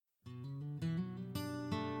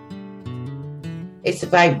It's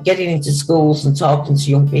about getting into schools and talking to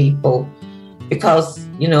young people because,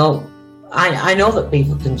 you know, I know that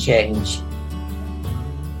people can change.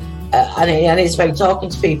 And it's about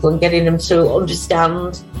talking to people and getting them to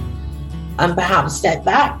understand and perhaps step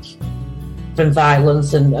back from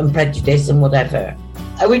violence and prejudice and whatever.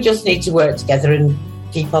 And we just need to work together and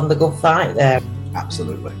keep on the good fight there.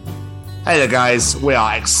 Absolutely. Hey there, guys. We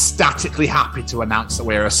are ecstatically happy to announce that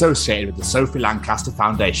we are associated with the Sophie Lancaster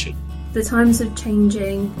Foundation. The times are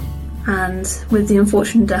changing, and with the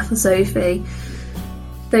unfortunate death of Sophie,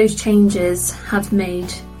 those changes have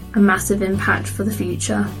made a massive impact for the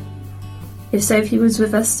future. If Sophie was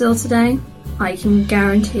with us still today, I can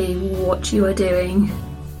guarantee what you are doing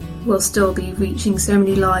will still be reaching so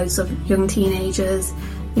many lives of young teenagers,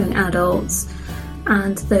 young adults,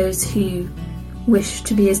 and those who wish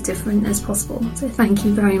to be as different as possible. So thank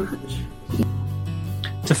you very much.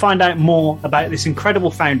 To find out more about this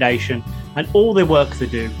incredible foundation and all the work they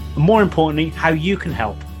do, and more importantly, how you can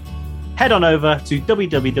help, head on over to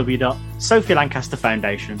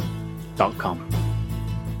www.sophielancasterfoundation.com.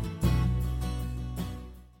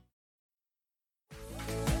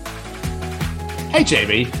 Hey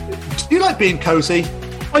Jamie, do you like being cosy?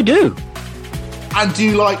 I do. And do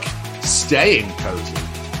you like staying cosy?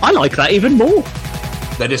 I like that even more.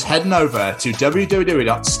 Then just heading over to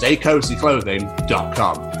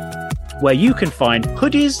www.staycozyclothing.com, where you can find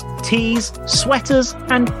hoodies, tees, sweaters,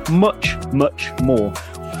 and much, much more.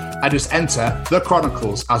 And just enter The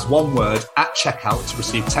Chronicles as one word at checkout to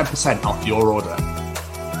receive 10% off your order.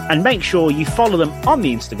 And make sure you follow them on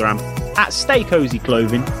the Instagram at Stay Cozy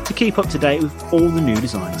Clothing to keep up to date with all the new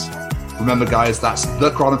designs. Remember, guys, that's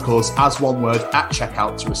The Chronicles as one word at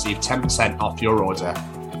checkout to receive 10% off your order.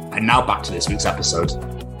 And now back to this week's episode.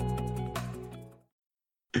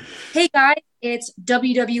 Hey guys, it's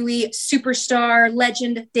WWE superstar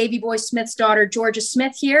legend Davey Boy Smith's daughter, Georgia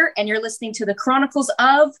Smith here, and you're listening to the Chronicles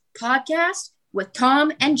of podcast with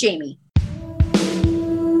Tom and Jamie.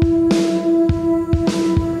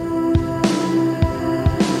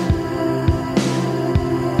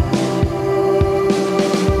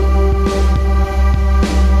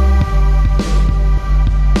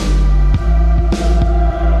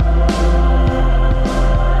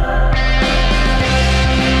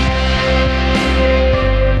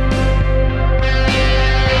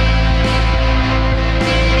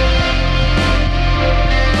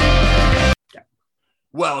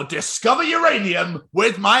 Well, discover uranium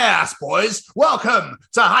with my ass, boys. Welcome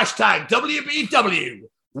to hashtag WBW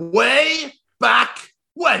Way Back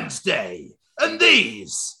Wednesday. And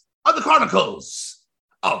these are the Chronicles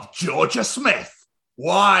of Georgia Smith.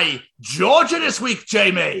 Why Georgia this week,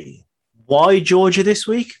 Jamie? Why Georgia this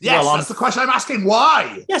week? Yes, that's the question I'm asking.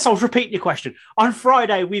 Why? Yes, I'll repeat your question. On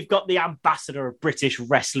Friday, we've got the ambassador of British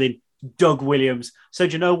wrestling, Doug Williams. So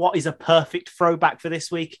do you know what is a perfect throwback for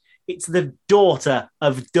this week? It's the daughter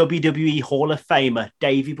of WWE Hall of Famer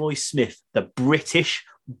Davey Boy Smith, the British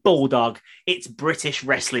Bulldog. It's British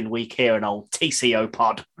Wrestling Week here in old TCO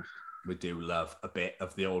pod. We do love a bit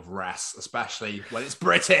of the old rest, especially when it's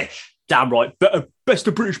British. Damn right. Best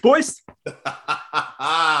of British boys. But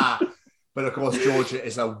of course, Georgia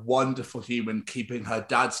is a wonderful human, keeping her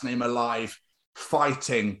dad's name alive,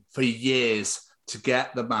 fighting for years to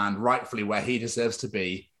get the man rightfully where he deserves to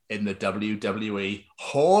be, in the WWE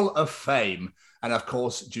Hall of Fame. And of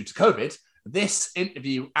course, due to COVID, this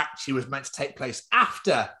interview actually was meant to take place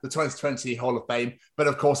after the 2020 Hall of Fame, but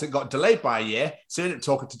of course it got delayed by a year. So we ended up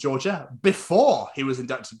talking to Georgia before he was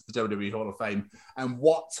inducted to the WWE Hall of Fame. And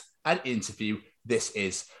what an interview this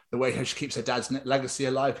is. The way how she keeps her dad's legacy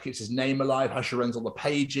alive, keeps his name alive, how she runs all the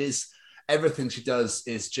pages. Everything she does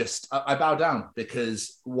is just, I bow down,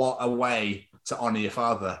 because what a way to honor your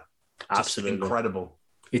father. Just Absolutely. Incredible.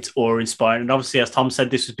 It's awe-inspiring. And obviously, as Tom said,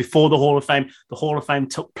 this was before the Hall of Fame. The Hall of Fame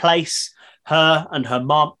took place. Her and her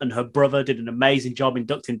mom and her brother did an amazing job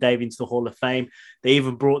inducting Dave into the Hall of Fame. They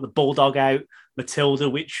even brought the Bulldog out, Matilda,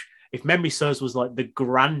 which, if memory serves, was like the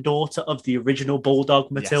granddaughter of the original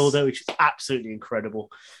Bulldog, Matilda, yes, which is absolutely incredible.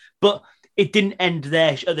 But it didn't end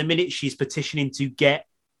there. At the minute, she's petitioning to get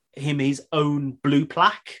him his own blue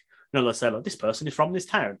plaque. No, let's say, like, this person is from this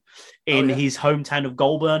town in his hometown of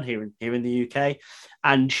Goulburn here in the UK.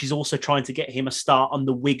 And she's also trying to get him a start on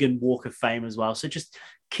the Wigan Walk of Fame as well. So just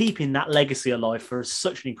keeping that legacy alive for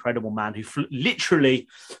such an incredible man who literally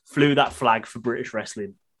flew that flag for British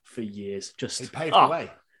wrestling for years. Just he paved the way.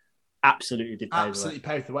 Absolutely did. Absolutely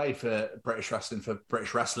paved the way for British wrestling, for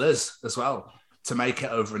British wrestlers as well, to make it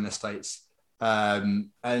over in the States.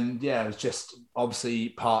 And yeah, it was just obviously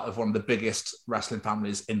part of one of the biggest wrestling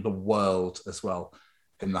families in the world as well,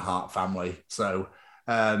 in the Hart family. So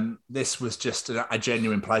This was just a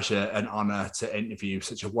genuine pleasure and honor to interview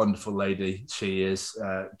such a wonderful lady. She is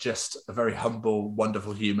just a very humble,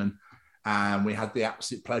 wonderful human. And we had the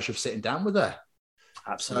absolute pleasure of sitting down with her.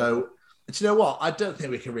 Absolutely. So, do you know what? I don't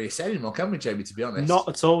think we can really say anymore, can we, Jamie, to be honest? Not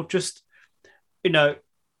at all. Just, I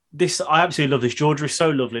absolutely love this. Georgia is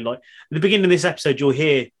so lovely. Like, at the beginning of this episode, you'll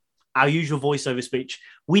hear our usual voiceover speech.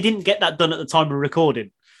 We didn't get that done at the time of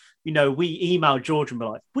recording. We emailed Georgia and we're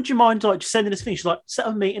like, would you mind just sending us a thing? She's like, set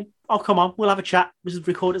up a meeting. Oh, come on, we'll have a chat. We'll just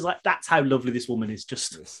record it. It's like, that's how lovely this woman is.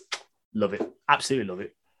 Just love it. Absolutely love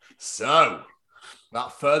it. So,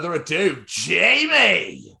 without further ado,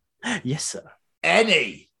 Jamie. Yes, sir.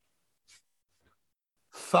 Any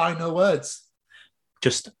final words?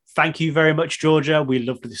 Just thank you very much, Georgia. We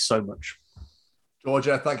loved this so much.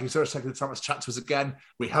 Georgia, thank you so much for taking the time to chat to us again.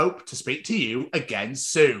 We hope to speak to you again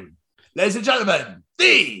soon. Ladies and gentlemen,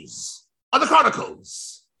 these are the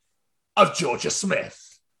Chronicles of Georgia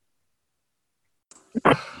Smith.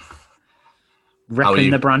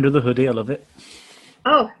 Repping the brand of the hoodie. I love it.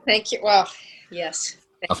 Oh, thank you. Well, yes.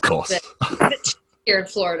 Of course. Here in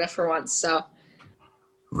Florida for once, so.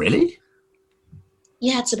 Really?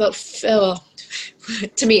 Yeah, it's about,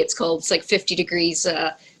 to me it's cold. It's like 50 degrees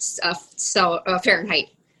Fahrenheit.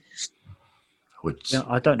 Yeah,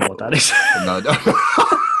 I don't know what that is. No, I don't.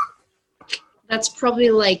 That's probably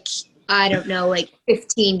like, I don't know, like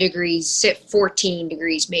 15 degrees, 14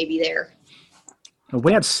 degrees maybe there.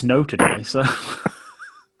 We had snow today, so.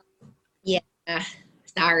 Yeah,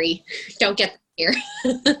 sorry. Don't get here.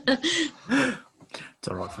 It's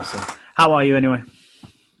all right for us. How are you anyway?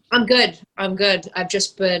 I'm good. I've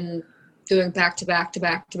just been doing back to back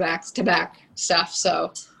stuff,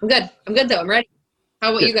 so I'm good. I'm good though. I'm ready.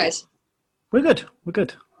 How about you guys? We're good.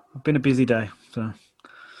 It's been a busy day, so.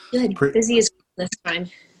 Good. Busy as this time.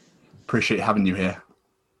 Appreciate having you here.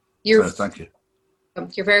 Thank you.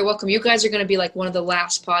 You're very welcome. You guys are going to be like one of the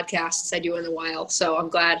last podcasts I do in a while, so I'm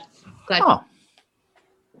glad. Oh.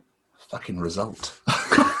 Fucking result.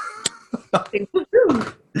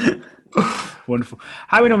 Wonderful.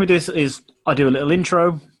 How we normally do this is I do a little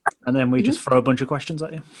intro and then we just throw a bunch of questions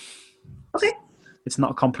at you. Okay. It's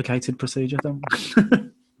not a complicated procedure, though.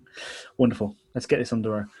 Wonderful. Let's get this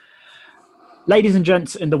underway. Ladies and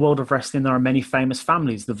gents, in the world of wrestling, there are many famous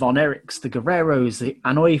families. The Von Erichs, the Guerreros, the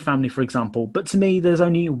Anoa'i family, for example. But to me, there's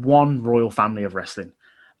only one royal family of wrestling,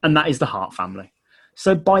 and that is the Hart family.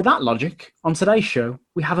 So by that logic, on today's show,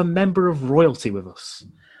 we have a member of royalty with us.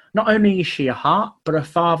 Not only is she a Hart, but her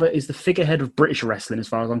father is the figurehead of British wrestling, as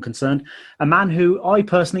far as I'm concerned. A man who I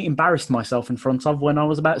personally embarrassed myself in front of when I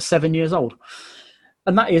was about 7 years old.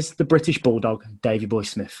 And that is the British Bulldog, Davey Boy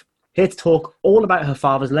Smith. Here to talk all about her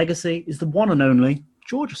father's legacy is the one and only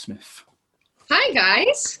Georgia Smith. Hi,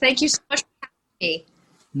 guys. Thank you so much for having me.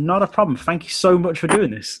 Not a problem. Thank you so much for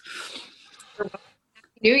doing this. Happy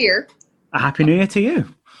New Year. A Happy New Year to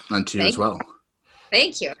you. And to you as well.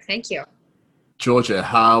 Thank you. Georgia,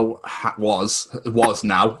 how was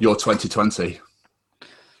now your 2020?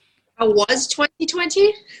 How was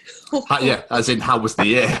 2020? Yeah, as in how was the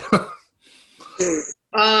year?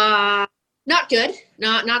 Not good.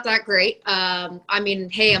 Not that great. I mean,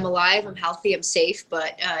 hey, I'm alive, I'm healthy, I'm safe,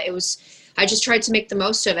 but I just tried to make the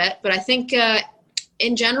most of it. But I think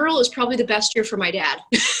in general, it was probably the best year for my dad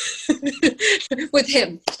with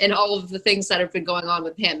him and all of the things that have been going on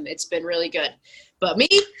with him. It's been really good. But me,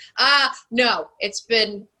 no, it's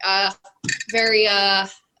been very,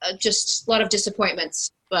 just a lot of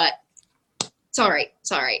disappointments, but it's all right.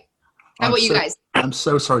 How about you guys? I'm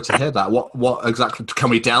so sorry to hear that. What exactly,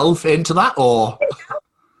 can we delve into that or?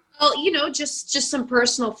 Well, just some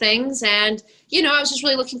personal things. And, I was just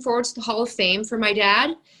really looking forward to the Hall of Fame for my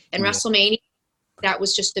dad and WrestleMania. That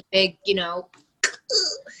was just a big,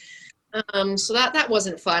 so that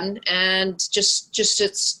wasn't fun. And it's just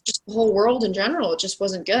the whole world in general. It just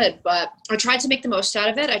wasn't good, but I tried to make the most out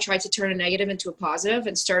of it. I tried to turn a negative into a positive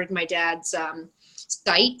and started my dad's,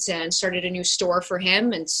 site and started a new store for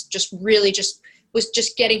him and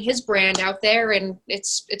was getting his brand out there, and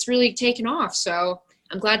it's really taken off. So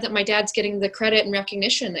I'm glad that my dad's getting the credit and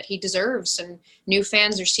recognition that he deserves, and new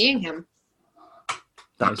fans are seeing him.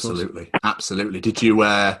 Absolutely. Did you,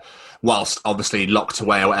 whilst obviously locked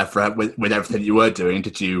away or whatever with everything you were doing,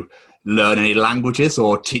 did you learn any languages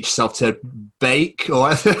or teach yourself to bake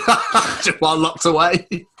or while locked away?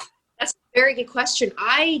 That's a very good question.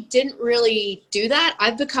 I didn't really do that.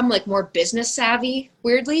 I've become like more business savvy,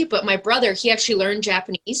 weirdly, but my brother, he actually learned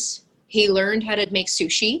Japanese. He learned how to make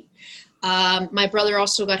sushi. My brother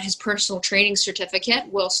also got his personal training certificate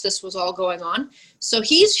whilst this was all going on. So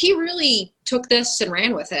he really took this and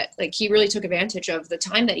ran with it. Like, he really took advantage of the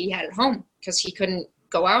time that he had at home, because he couldn't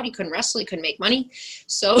go out, he couldn't wrestle, he couldn't make money.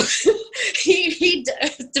 So he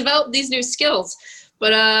developed these new skills.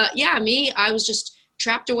 But I was just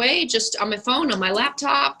trapped away, just on my phone, on my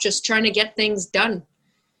laptop, just trying to get things done.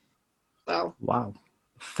 So. Wow.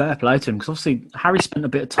 Fair play to him, because obviously Harry spent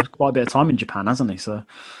quite a bit of time in Japan, hasn't he? So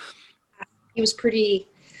he was pretty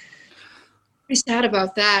sad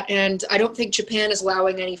about that, and I don't think Japan is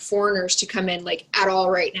allowing any foreigners to come in, like, at all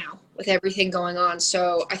right now with everything going on.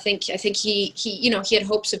 So I think he had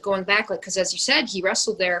hopes of going back, like, because as you said, he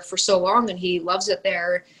wrestled there for so long and he loves it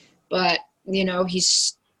there, but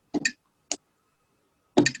he's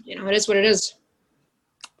it is what it is.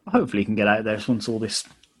 Hopefully he can get out of there once all this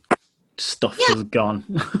stuff is gone.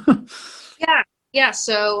 Yeah.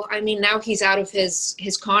 So, I mean, now he's out of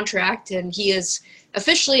his contract and he is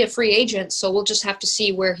officially a free agent. So we'll just have to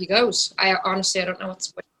see where he goes. I don't know what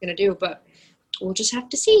he's going to do, but we'll just have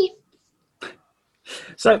to see.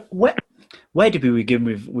 So where did we begin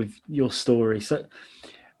with your story? So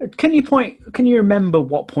can you remember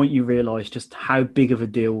what point you realised just how big of a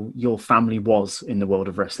deal your family was in the world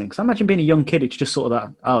of wrestling? Because I imagine being a young kid, it's just sort of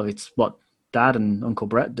that, oh, it's what Dad and Uncle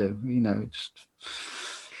Brett do,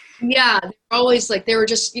 Yeah, always like, they were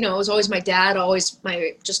just, it was always my dad, always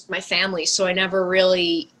my family. So I never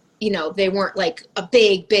really, they weren't like a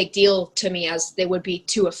big deal to me as they would be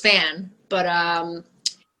to a fan. But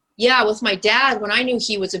with my dad, when I knew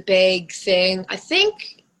he was a big thing, I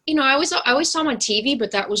think, I always saw him on TV,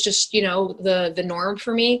 but that was just, the norm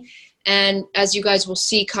for me. And as you guys will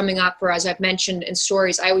see coming up, or as I've mentioned in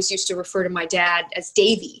stories, I always used to refer to my dad as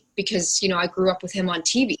Davey, because, I grew up with him on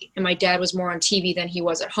TV, and my dad was more on TV than he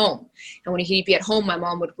was at home. And when he'd be at home, my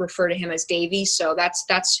mom would refer to him as Davey. So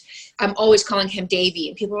I'm always calling him Davey.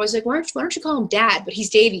 And people are always like, why don't you call him Dad? But he's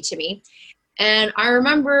Davey to me. And I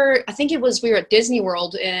remember, I think we were at Disney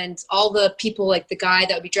World, and all the people, like the guy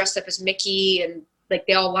that would be dressed up as Mickey, and like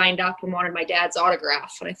they all lined up and wanted my dad's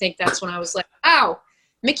autograph. And I think that's when I was like, wow,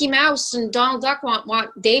 Mickey Mouse and Donald Duck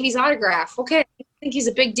want Davey's autograph. Okay, I think he's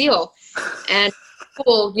a big deal. And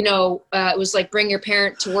cool, it was like bring your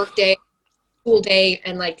parent to work day, school day,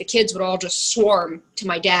 and like the kids would all just swarm to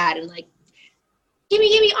my dad and like, give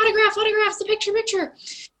me autographs, the picture.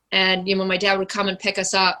 And my dad would come and pick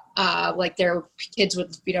us up, like their kids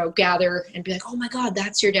would gather and be like, oh my God,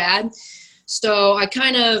 that's your dad. So I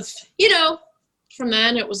kind of from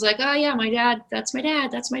then it was like, oh yeah, my dad, that's my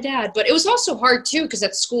dad. But it was also hard too, because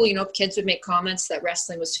at school, kids would make comments that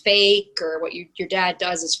wrestling was fake, or what your dad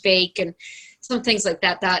does is fake, and some things like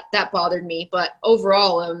that bothered me. But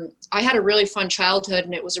overall, I had a really fun childhood,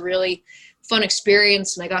 and it was a really fun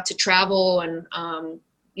experience, and I got to travel, and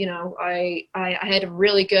I had a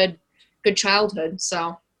really good childhood,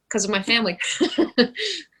 so because of my family.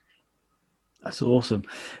 That's awesome.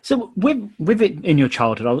 So with it in your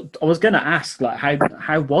childhood, I was going to ask, like,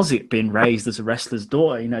 how was it being raised as a wrestler's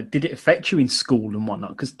daughter? Did it affect you in school and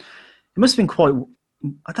whatnot? Because it must have been quite,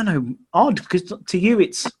 I don't know, odd. Because to you,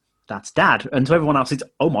 that's Dad, and to everyone else, it's,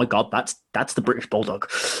 oh my God, that's the British Bulldog.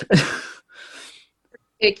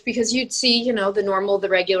 Because you'd see, the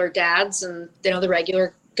regular dads and the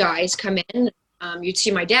regular guys come in. You'd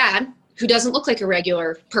see my dad, who doesn't look like a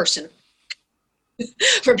regular person.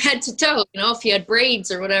 From head to toe, if he had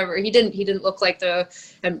braids or whatever, he didn't look like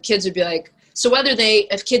and kids would be like, so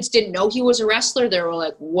if kids didn't know he was a wrestler, they were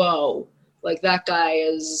like, whoa, like that guy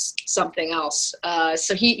is something else.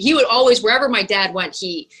 So he would always, wherever my dad went,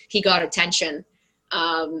 he got attention.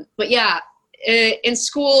 But yeah, in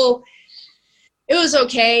school, it was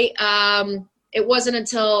okay. It wasn't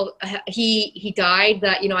until he died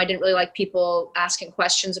that, I didn't really like people asking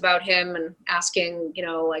questions about him and asking,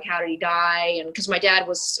 like, how did he die? And because my dad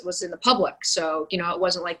was in the public. So, it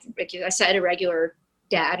wasn't like I said, a regular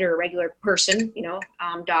dad or a regular person,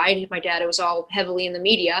 died. My dad, it was all heavily in the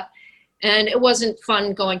media, and it wasn't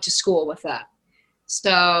fun going to school with that.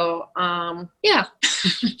 So, yeah.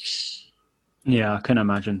 Yeah, I can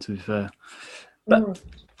imagine, to be fair. But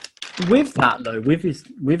with that though, with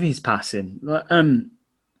his passing,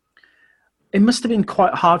 it must have been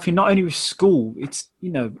quite hard for you, not only with school. It's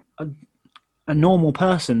a normal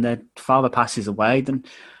person, their father passes away, then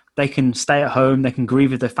they can stay at home, they can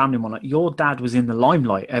grieve with their family and whatnot. Your dad was in the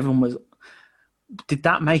limelight. Everyone was. Did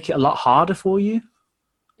that make it a lot harder for you?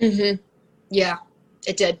 Mm-hmm. Yeah,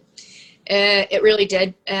 it did. It really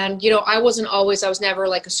did. And, I was never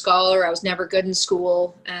like a scholar. I was never good in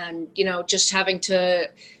school. And, just having to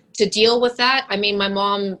deal with that. I mean, my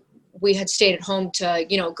mom, we had stayed at home to,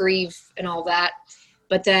 grieve and all that.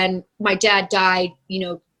 But then my dad died,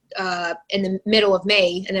 in the middle of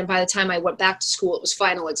May. And then by the time I went back to school, it was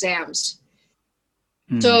final exams.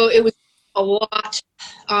 So it was a lot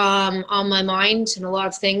on my mind and a lot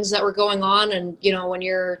of things that were going on. And, when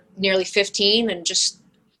you're nearly 15 and just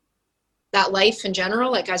that life in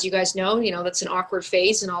general, like, as you guys know, that's an awkward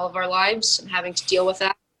phase in all of our lives, and having to deal with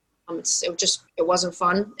that. It wasn't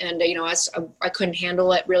fun. And, I couldn't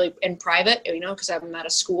handle it really in private, because I'm at a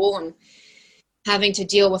school and having to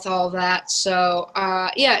deal with all of that. So,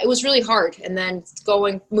 it was really hard. And then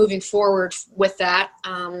moving forward with that,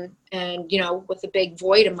 and, with the big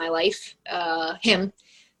void in my life,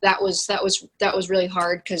 that was really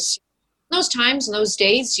hard, because those times and those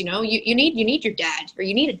days, you need your dad, or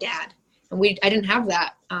you need a dad. And I didn't have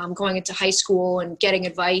that, going into high school and getting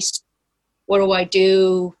advice. What do I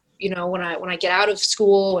do? When I get out of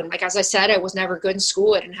school, and like, as I said, I was never good in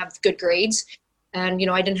school. I didn't have good grades. And,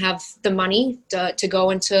 I didn't have the money to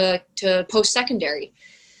go into post-secondary.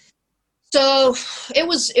 So it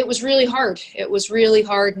was really hard. It was really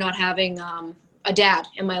hard not having a dad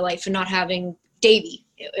in my life, and not having Davey.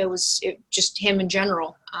 It was just him in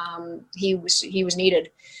general. He was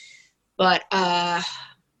needed. But, a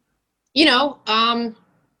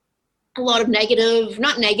lot of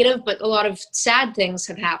not negative, but a lot of sad things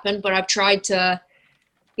have happened. But I've tried to,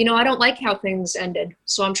 I don't like how things ended.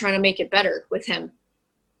 So I'm trying to make it better with him.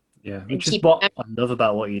 Yeah, which is what I love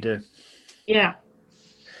about what you do. Yeah.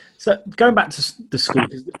 So going back to the school,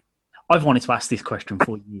 I've wanted to ask this question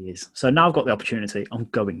for years. So now I've got the opportunity. I'm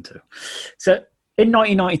going to. So in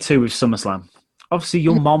 1992 with SummerSlam, obviously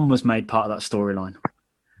your mom was made part of that storyline.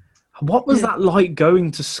 What was that like,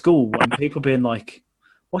 going to school and people being like,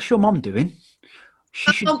 "What's your mom doing?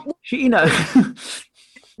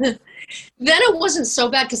 Then it wasn't so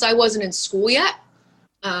bad, because I wasn't in school yet.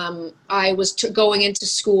 I was going into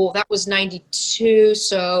school. That was 92.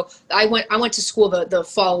 So I went to school the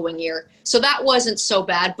following year. So that wasn't so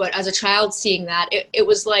bad. But as a child, seeing that, it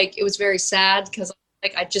was very sad, because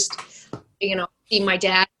like, I just, see my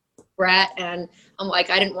dad, Brett, and I'm like,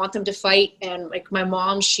 I didn't want them to fight. And like, my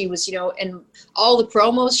mom, she was, and all the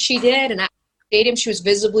promos she did, and at the stadium, she was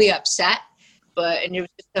visibly upset. And it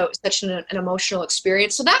was such an emotional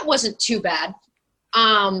experience. So that wasn't too bad.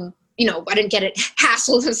 I didn't get it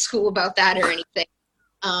hassled in school about that or anything.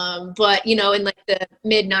 But, in like the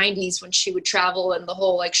mid 90s, when she would travel, and the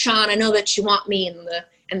whole, like, Sean, I know that you want me,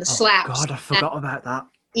 and the slaps. God, I forgot about that.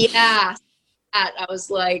 Yeah. I was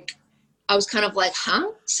kind of like,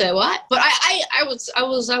 huh? So what? But I was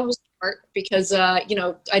smart, because, I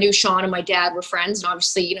knew Sean and my dad were friends. And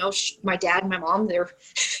obviously, my dad and my mom, they're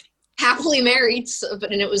happily married,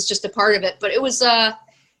 and it was just a part of it. But it was that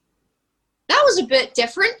was a bit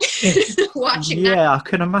different watching that. Yeah, I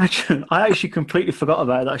can imagine. I actually completely forgot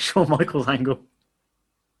about that Shawn Michaels angle.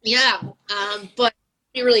 Yeah, but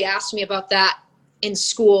he really asked me about that in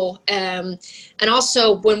school, and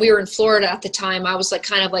also when we were in Florida at the time, I was like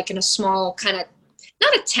kind of like in a small, kind of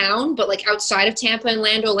not a town, but like outside of Tampa and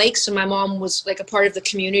Land O'Lakes. And my mom was like a part of the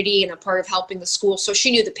community and a part of helping the school, so she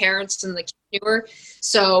knew the parents and the kids knew her.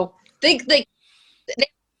 So they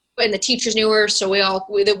and the teachers knew her, so we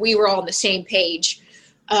were all on the same page.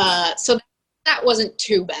 So that wasn't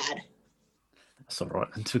too bad. That's all right,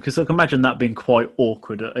 because I can imagine that being quite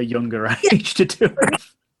awkward at a younger age to do.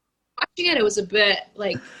 Watching it was a bit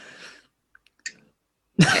like.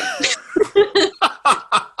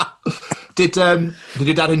 Did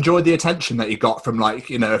your dad enjoy the attention that he got from, like,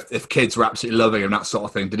 if kids were absolutely loving him, that sort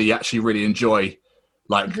of thing? Did he actually really enjoy,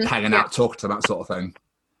 like, hanging out, talking to them, that sort of thing?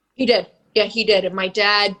 He did. Yeah, he did. And my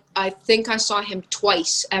dad, I think I saw him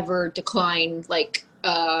twice ever decline, like,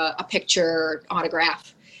 a picture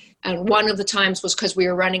autograph. And one of the times was because we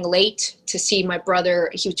were running late to see my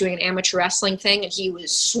brother. He was doing an amateur wrestling thing, and he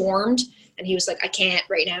was swarmed, and he was like, I can't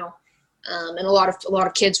right now. And a lot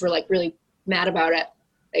of kids were like really mad about it.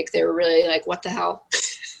 Like, they were really like, what the hell?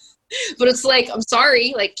 But it's like, I'm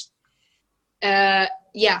sorry. Like,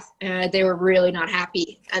 they were really not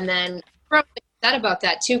happy. And then probably sad about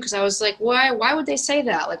that too, because I was like, why would they say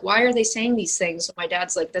that? Like, why are they saying these things? And my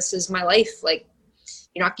dad's like, this is my life. Like,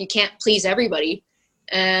 you can't please everybody.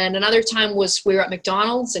 And another time was we were at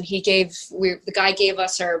McDonald's, and the guy gave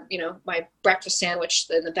us our, my breakfast sandwich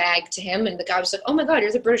in the bag to him. And the guy was like, oh my God,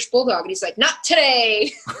 you're the British Bulldog. And he's like, not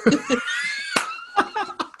today.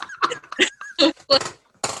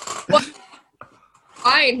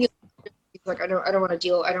 Why? And he's like, I don't want to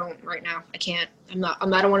deal. I don't right now. I can't. I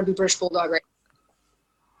don't want to be British Bulldog right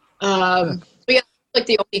now. But yeah, like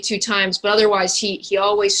the only two times, but otherwise he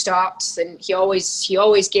always stopped, and he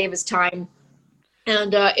always gave his time.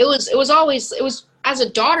 And it was as a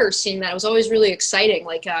daughter, seeing that, it was always really exciting.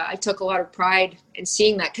 Like, I took a lot of pride in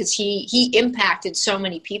seeing that, because he impacted so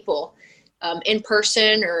many people in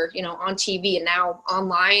person, or, you know, on TV, and now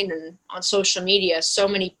online and on social media. So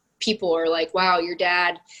many people are like, wow, your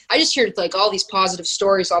dad. I just hear like all these positive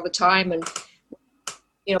stories all the time. And,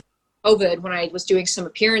 you know, COVID, when I was doing some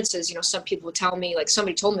appearances, you know, some people would tell me, like,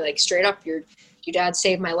 somebody told me, like, straight up, your dad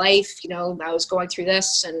saved my life. You know, I was going through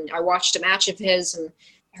this, and I watched a match of his and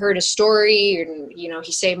heard a story, and, you know,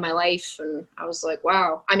 he saved my life. And I was like,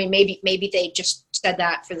 wow. I mean, maybe they just said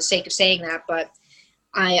that for the sake of saying that, but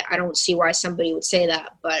I don't see why somebody would say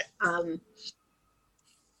that. But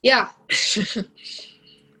yeah.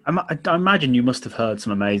 I imagine you must have heard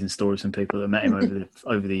some amazing stories from people that met him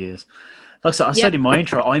over the years. Like I said in my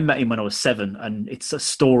intro, I met him when I was 7, and it's a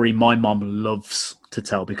story my mum loves to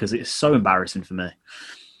tell, because it's so embarrassing for me.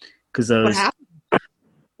 Because What happened?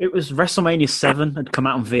 it was WrestleMania 7 had come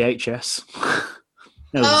out on VHS.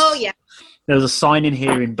 Yeah. There was a signing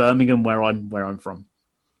here in Birmingham, where I'm from,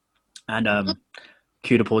 and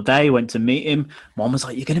queued up all day, went to meet him. Mom was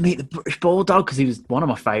like, "You're going to meet the British Bulldog," because he was one of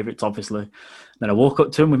my favourites, obviously. Then I walk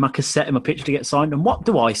up to him with my cassette and my picture to get signed, and what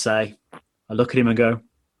do I say? I look at him and go,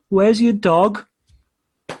 "Where's your dog?"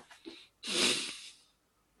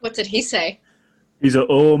 What did he say? He's at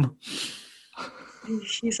home.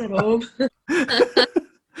 He's at home.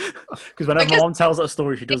 Because whenever my mom tells that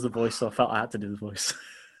story, she does the voice, so I felt I had to do the voice.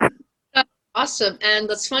 Awesome. And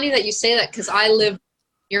that's funny that you say that, because I lived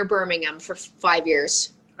near Birmingham for 5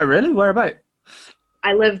 years. Oh, really? Where about?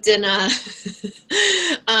 I lived in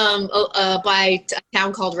by a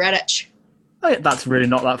town called Redditch. Oh, yeah, that's really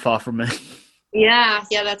not that far from me. Yeah,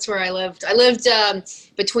 that's where I lived. I lived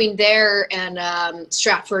between there and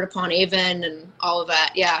Stratford upon Avon and all of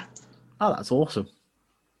that. Yeah. Oh, that's awesome.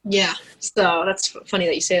 Yeah. So that's funny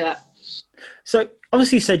that you say that. So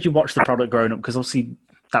obviously you said you watched the product growing up, because obviously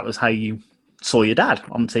that was how you saw your dad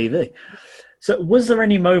on TV. So was there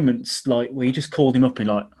any moments like where you just called him up and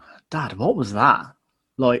like, "Dad, what was that?"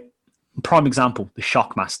 Like, prime example, the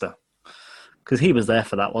Shockmaster, because he was there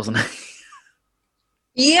for that, wasn't he?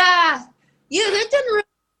 Yeah, that didn't really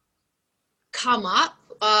come up.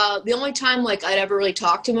 The only time like I'd ever really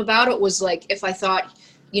talked to him about it was like if I thought,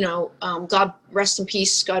 you know, God rest in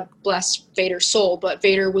peace, God bless Vader's soul, but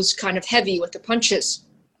Vader was kind of heavy with the punches,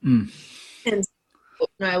 and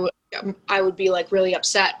I would be like really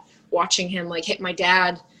upset watching him like hit my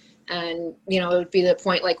dad, and, you know, it would be the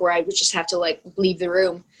point like where I would just have to like leave the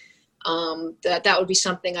room. That would be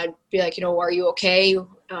something I'd be like, you know, "Are you okay?"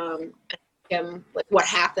 Him like, "What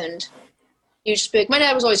happened?" You just be like, my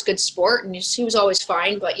dad was always good sport, and he was always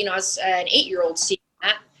fine. But, you know, as an 8-year-old seeing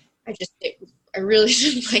that, I really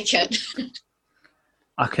didn't like it.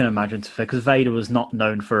 I can imagine, because Vader was not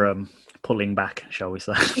known for pulling back, shall we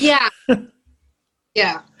say? Yeah,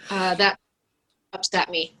 that upset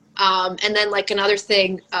me. And then like another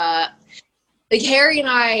thing, like Harry and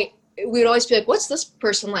I, we would always be like, "What's this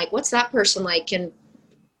person like? What's that person like?" And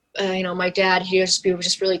you know, my dad, he was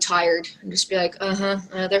just really tired, and just be like,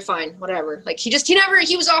 "They're fine, whatever." Like he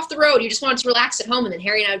was off the road. He just wanted to relax at home. And then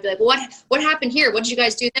Harry and I would be like, "Well, what happened here? What did you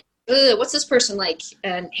guys do then? What's this person like?"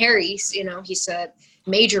 And Harry, you know, he said,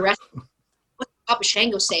 "Major wrestling." What did Papa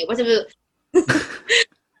Shango say? What did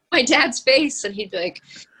my dad's face? And he'd be like,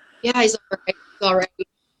 "Yeah, he's all right.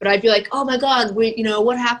 But I'd be like, "Oh my God, you know,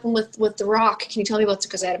 what happened with The Rock? Can you tell me about it?"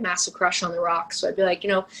 Because I had a massive crush on The Rock. So I'd be like, you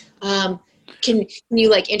know, can you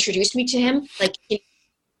like introduce me to him? Like,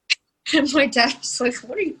 and my dad's like,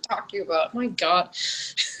 "What are you talking about? My God."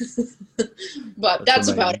 But that's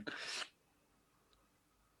about it.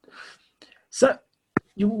 So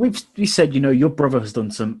we said, you know, your brother has done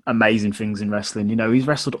some amazing things in wrestling. You know, he's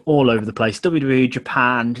wrestled all over the place, WWE,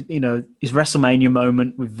 Japan, you know, his WrestleMania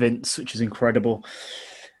moment with Vince, which is incredible.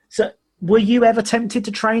 So were you ever tempted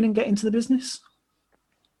to train and get into the business?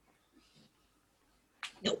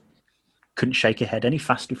 No. Couldn't shake your head any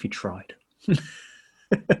faster if you tried.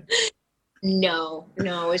 No,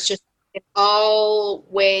 it's just in all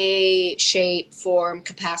way, shape, form,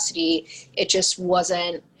 capacity. It just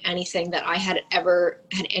wasn't anything that I had ever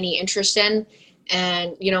had any interest in.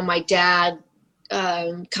 And, you know, my dad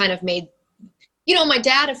kind of made, you know, my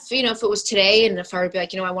dad, if it was today and if I would be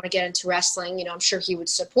like, you know, I want to get into wrestling, you know, I'm sure he would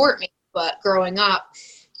support me. But growing up,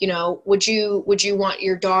 you know, would you want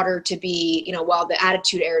your daughter to be, you know, while the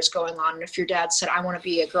Attitude Era is going on, and if your dad said, "I want to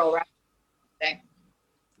be a girl wrestler today"?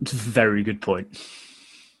 It's a very good point.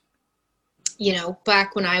 You know,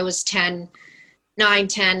 back when I was 10,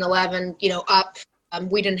 11, you know, up,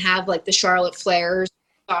 we didn't have like the Charlotte Flairs,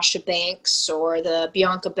 Sasha Banks, or the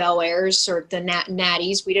Bianca Belairs, or the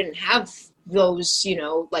Natties. We didn't have those, you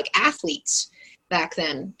know, like athletes. back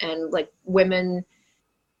then. And like women,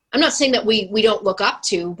 I'm not saying that we don't look up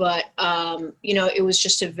to, but, you know, it was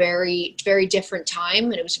just a very, very different time.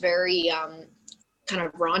 And it was very kind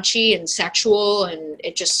of raunchy and sexual. And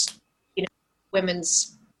it just, you know,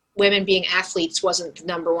 women being athletes wasn't the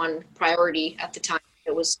number one priority at the time.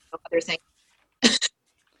 It was other things.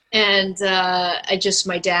 And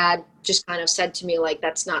my dad just kind of said to me, like,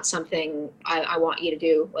 that's not something I want you to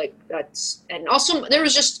do. Like, and also there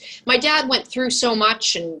was just, my dad went through so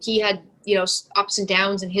much, and he had, you know, ups and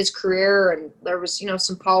downs in his career, and there was, you know,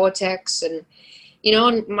 some politics, and, you know,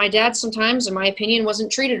 and my dad sometimes, in my opinion,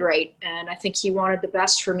 wasn't treated right. And I think he wanted the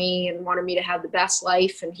best for me and wanted me to have the best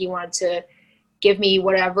life. And he wanted to give me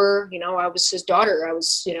whatever, you know, I was his daughter. I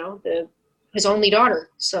was, you know, his only daughter.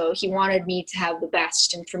 So he wanted me to have the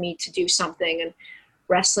best and for me to do something. And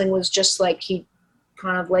wrestling was just like, he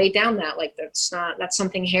kind of laid down that, like, that's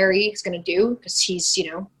something Harry is going to do, because he's,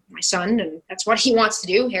 you know, my son, and that's what he wants to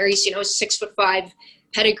do. Harry's, you know, 6'5"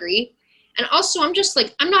 pedigree. And also I'm just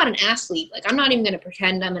like, I'm not an athlete. Like, I'm not even going to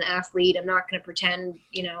pretend I'm an athlete. I'm not going to pretend,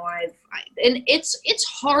 you know, and it's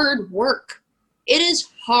hard work. It is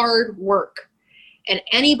hard work. And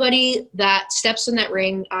anybody that steps in that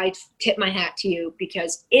ring, I tip my hat to you,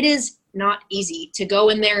 because it is not easy to go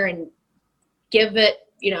in there and give it,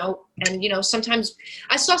 you know. And, you know, sometimes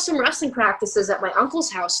I saw some wrestling practices at my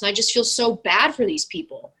uncle's house, and I just feel so bad for these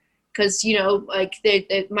people. Because, you know, like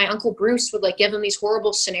my Uncle Bruce would like give them these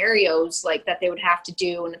horrible scenarios like that they would have to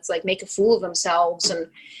do. And it's like make a fool of themselves. And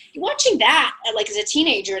watching that, like as a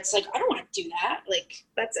teenager, it's like, I don't want to do that. Like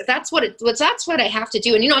that's what I have to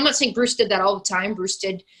do. And, you know, I'm not saying Bruce did that all the time. Bruce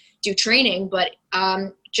did do training, but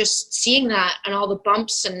just seeing that and all the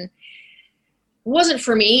bumps and wasn't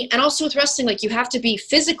for me. And also with wrestling, like you have to be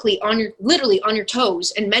physically literally on your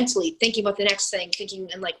toes and mentally thinking about the next thing, thinking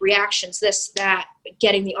and like reactions, this, that,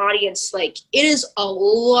 getting the audience. Like it is a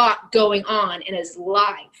lot going on and is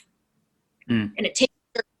live. And it takes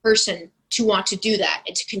a person to want to do that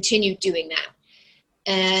and to continue doing that.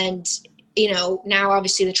 And, you know, now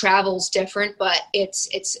obviously the travel's different, but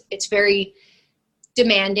it's very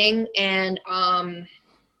demanding. And,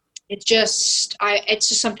 it's just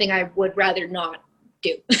something I would rather not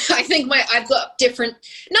do. I think I've got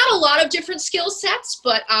not a lot of different skill sets,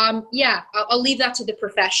 but yeah, I'll leave that to the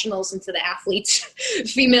professionals and to the athletes,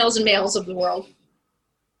 females and males of the world.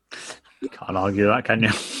 You can't argue that, can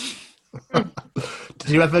you? Did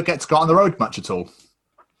you ever get to go on the road much at all?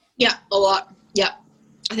 Yeah, a lot. Yeah.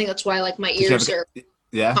 I think that's why like my ears are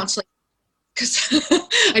constantly, because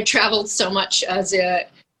I traveled so much as a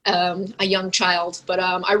young child, but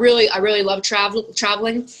I really love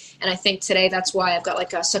traveling, and I think today that's why I've got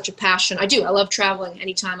like such a passion. I love traveling.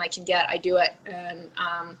 Anytime I can get, I do it. And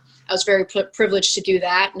I was very privileged to do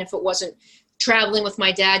that. And if it wasn't traveling with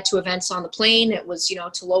my dad to events on the plane, it was, you know,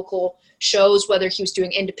 to local shows, whether he was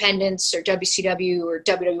doing independence or WCW or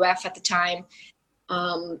WWF at the time.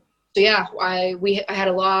 So yeah, I had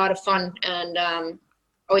a lot of fun, and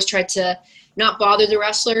always tried to not bother the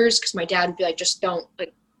wrestlers, because my dad would be like, just don't,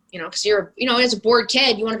 like, you know, because you're, you know, as a bored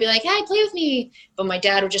kid, you want to be like, hey, play with me. But my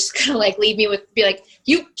dad would just kind of like leave me be like,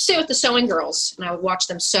 you stay with the sewing girls. And I would watch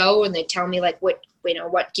them sew, and they'd tell me like what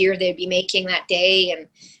gear they'd be making that day and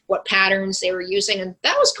what patterns they were using. And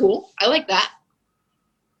that was cool. I like that.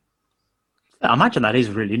 I imagine that is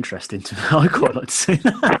really interesting to me. I quite like to see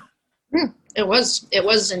that. It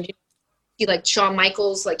was. And he like Shawn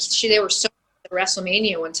Michaels, like they were so at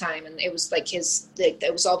WrestleMania one time, and it was like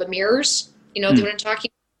it was all the mirrors, you know, they were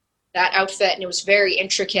talking that outfit, and it was very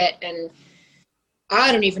intricate, and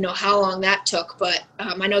I don't even know how long that took, but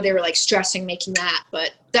I know they were like stressing making that,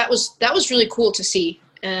 but that was really cool to see.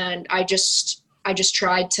 And I just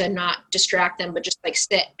tried to not distract them, but just like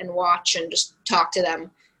sit and watch and just talk to them.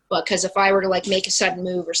 But because if I were to like make a sudden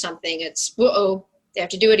move or something, it's they have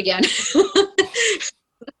to do it again.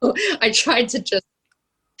 I tried to just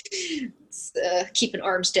keep an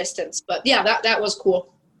arm's distance, but yeah, that was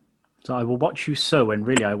cool. So I will watch you sew when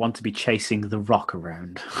really I want to be chasing the Rock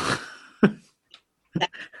around. Yeah.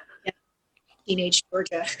 Teenage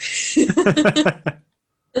Georgia.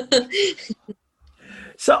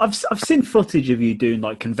 So I've seen footage of you doing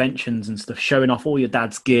like conventions and stuff, showing off all your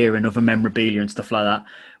dad's gear and other memorabilia and stuff like that,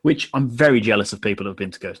 which I'm very jealous of people who have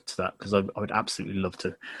been to go to that, because I would absolutely love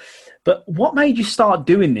to. But what made you start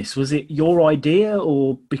doing this? Was it your idea,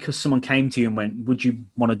 or because someone came to you and went, would you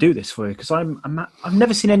want to do this for you? Because I've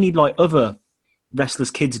never seen any like other wrestlers'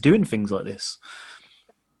 kids doing things like this.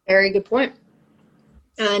 Very good point.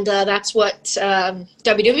 And that's what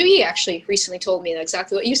WWE actually recently told me,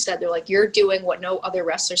 exactly what you said. They're like, you're doing what no other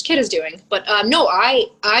wrestler's kid is doing. But no,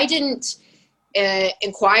 I didn't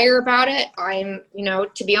inquire about it. I'm,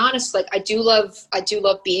 to be honest, like I do love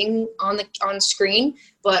being on screen,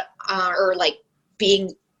 but or like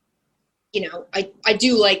being, I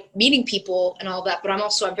do like meeting people and all that, but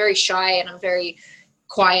I'm very shy and I'm very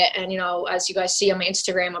quiet. And, as you guys see on my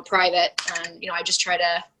Instagram, I'm private, and, I just try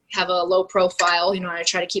to have a low profile, I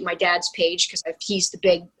try to keep my dad's page because he's the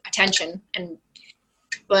big attention.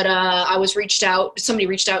 But somebody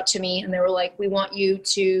reached out to me and they were like, we want you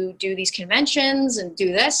to do these conventions and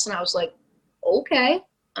do this. And I was like, okay,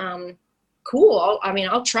 cool.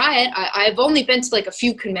 I'll try it. I've only been to like a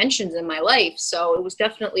few conventions in my life, so it was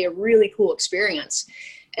definitely a really cool experience.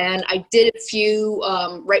 And I did a few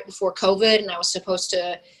right before COVID, and I was supposed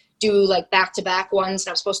to do like back-to-back ones. And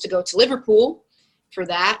I was supposed to go to Liverpool for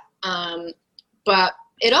that. But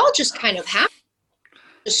it all just kind of happened.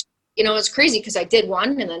 Just, it's crazy because I did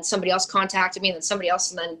one and then somebody else contacted me and then somebody else,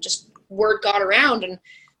 and then just word got around, and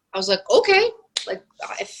I was like, okay, like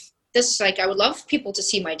if this, like, I would love people to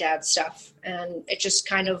see my dad's stuff. And it just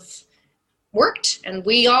kind of worked, and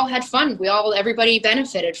we all had fun. Everybody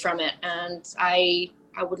benefited from it. And I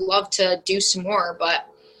would love to do some more, but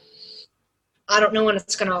I don't know when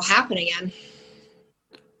it's going to happen again.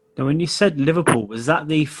 Now, when you said Liverpool, was that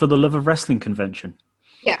the For the Love of Wrestling convention?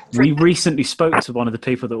 Yeah. We recently spoke to one of the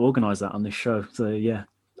people that organised that on this show. So, yeah,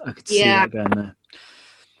 I could see that going there.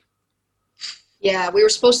 Yeah, we were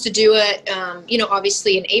supposed to do it,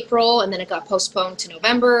 obviously in April, and then it got postponed to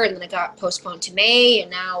November, and then it got postponed to May,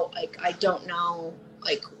 and now, like, I don't know,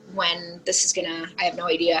 like, when this is I have no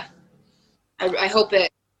idea. I hope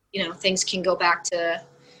it, things can go back to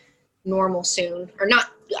normal soon, or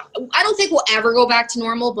not. I don't think we'll ever go back to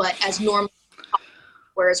normal, but as normal,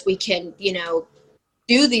 whereas we can,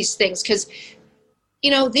 do these things, because,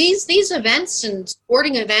 these events and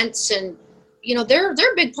sporting events, and, they're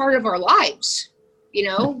a big part of our lives.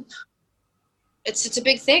 It's a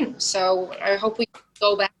big thing. So I hope we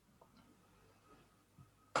go back.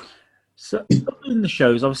 So in the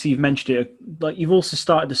shows, obviously you've mentioned it, like you've also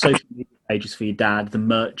started the social media pages for your dad, the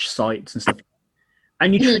merch sites and stuff,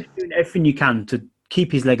 and you're doing everything you can to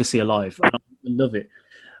keep his legacy alive. And I love it.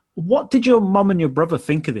 What did your mum and your brother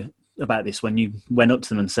think of it, about this, when you went up to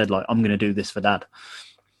them and said, like, I'm going to do this for dad?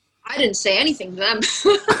 I didn't say anything to them.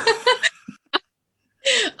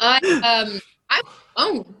 I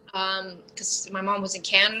because my mom was in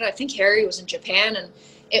Canada. I think Harry was in Japan, and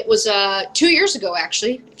it was 2 years ago,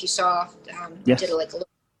 actually. If you saw, yes. I did a little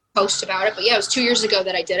post about it, but yeah, it was 2 years ago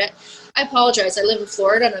that I did it. I apologize. I live in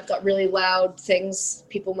Florida, and I've got really loud things,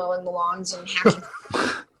 people mowing the lawns and hacking.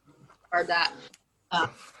 Or that.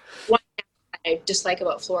 One thing I dislike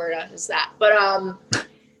about Florida is that. But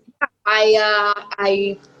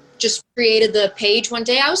I just created the page one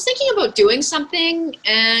day. I was thinking about doing something,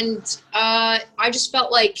 and I just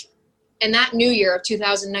felt like in that new year of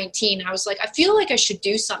 2019, I was like, I feel like I should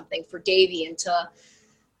do something for Davey and to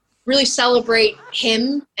really celebrate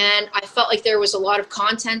him. And I felt like there was a lot of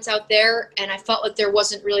content out there, and I felt like there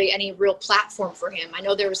wasn't really any real platform for him. I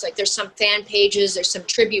know there's some fan pages, there's some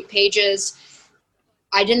tribute pages.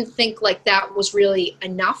 I didn't think like that was really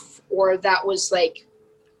enough, or that was like,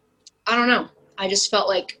 I don't know. I just felt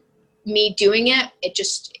like me doing it,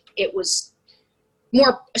 it was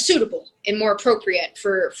more suitable and more appropriate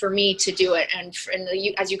for me to do it. And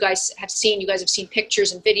as you guys have seen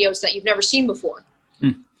pictures and videos that you've never seen before,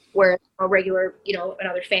 where a regular,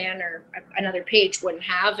 another fan or another page wouldn't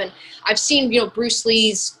have. And I've seen, Bruce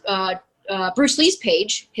Lee's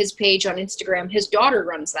page, his page on Instagram, his daughter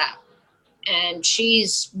runs that. And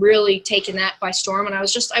she's really taken that by storm. And I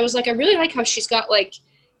was like, I really like how she's got like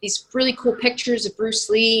these really cool pictures of Bruce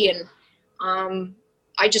Lee. And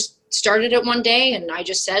I just started it one day, and I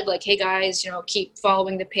just said like, hey guys, keep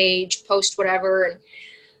following the page, post whatever.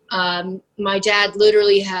 And my dad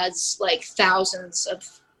literally has like thousands of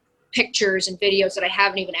pictures and videos that I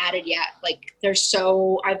haven't even added yet. Like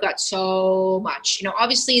I've got so much,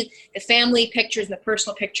 obviously the family pictures and the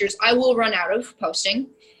personal pictures I will run out of posting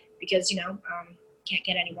because, can't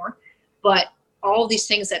get any more. But all these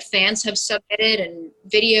things that fans have submitted and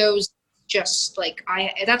videos, just like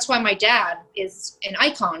that's why my dad is an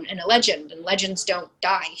icon and a legend, and legends don't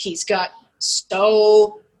die. He's got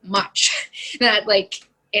so much that like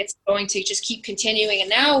it's going to just keep continuing. And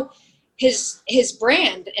now his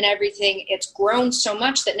brand and everything, it's grown so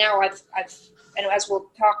much that now I've and as we'll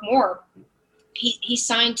talk more, he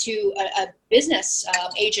signed to a business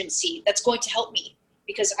agency that's going to help me,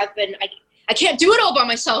 because I can't do it all by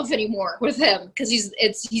myself anymore with him, because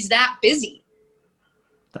he's that busy.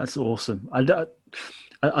 That's awesome. I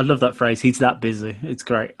love that phrase. He's that busy. It's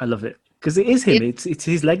great. I love it, because it is him. It's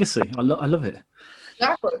his legacy. I love it.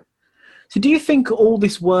 Exactly. So do you think all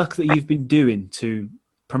this work that you've been doing to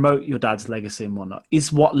promote your dad's legacy and whatnot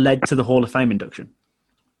is what led to the Hall of Fame induction?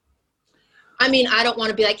 I mean, I don't want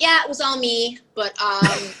to be like, yeah, it was all me, but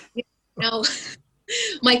you know,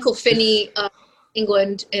 Michael Finney,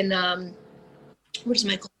 England, and where does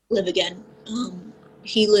Michael live again?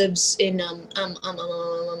 He lives in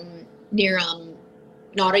near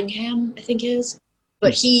Nottingham, I think it is.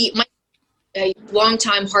 But a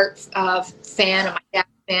longtime Heart fan and my dad's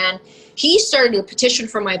fan, he started a petition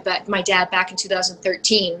for my dad back in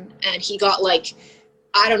 2013, and he got like,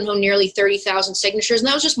 I don't know, nearly 30,000 signatures. And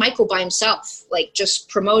that was just Michael by himself, like just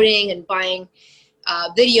promoting and buying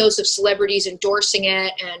videos of celebrities endorsing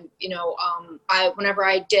it. And, you know, I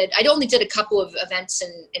only did a couple of events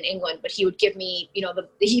in England, but he would give me, you know,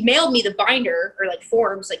 he mailed me the binder or like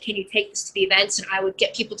forms, like, can you take this to the events? And I would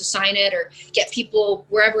get people to sign it or get people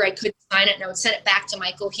wherever I could sign it. And I would send it back to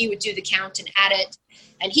Michael. He would do the count and add it.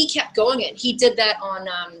 And he kept going it. He did that on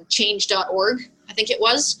change.org, I think it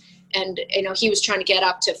was. And, you know, he was trying to get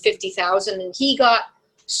up to 50,000 and he got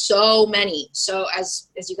so many. So as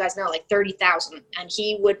you guys know, like 30,000. And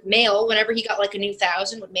he would mail whenever he got like a new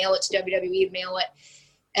 1,000, would mail it to WWE, would mail it.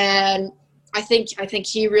 And I think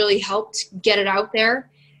he really helped get it out there.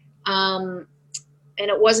 And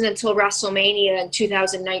it wasn't until WrestleMania in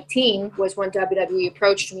 2019 was when WWE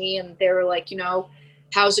approached me and they were like, you know,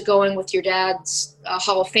 how's it going with your dad's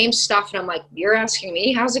Hall of Fame stuff? And I'm like, you're asking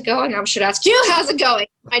me, how's it going? I should ask you, how's it going?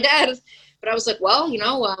 My dad. But I was like, well, you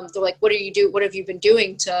know, they're like, what have you been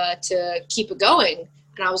doing to keep it going?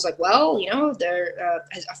 And I was like, well, you know,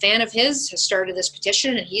 a fan of his has started this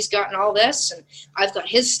petition and he's gotten all this and I've got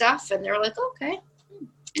his stuff. And they're like, okay,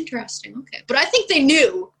 interesting. Okay. But I think they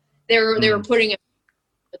knew they were putting it,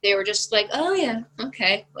 but they were just like, oh yeah,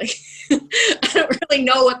 okay. Like, I don't really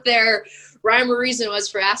know what their rhyme or reason was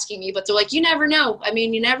for asking me, but they're like, you never know. I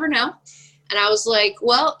mean, you never know. And I was like,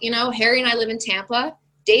 well, you know, Harry and I live in Tampa.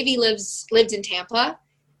 Davey lived in Tampa.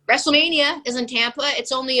 WrestleMania is in Tampa.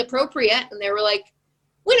 It's only appropriate. And they were like,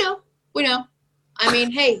 we know. I mean,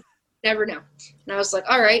 hey, never know. And I was like,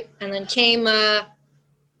 all right. And then came,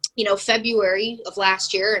 you know, February of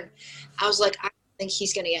last year. And I was like, I don't think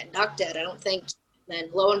he's going to get inducted. I don't think. And then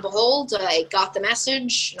lo and behold, I got the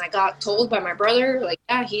message and I got told by my brother, like,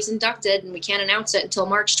 yeah, he's inducted and we can't announce it until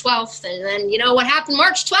March 12th. And then, you know what happened?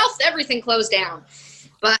 March 12th, everything closed down.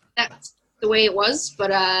 But that's the way it was.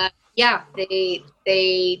 But yeah,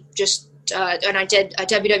 they just, and I did a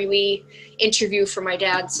WWE interview for my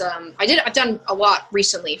dad's, I've done a lot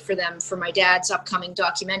recently for them for my dad's upcoming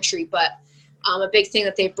documentary, but a big thing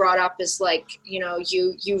that they brought up is like, you know,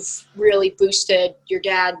 you've really boosted your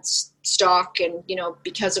dad's stock and, you know,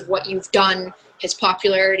 because of what you've done, his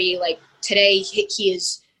popularity, like today he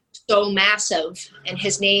is so massive and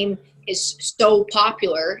his name is so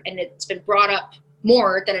popular and it's been brought up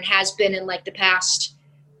more than it has been in like the past,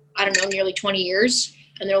 I don't know, nearly 20 years.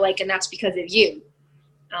 And they're like, and that's because of you.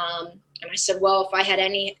 And I said, well, if I had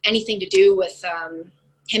anything to do with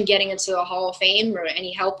him getting into the Hall of Fame or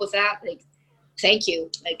any help with that, like, thank you.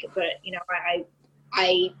 Like, but you know,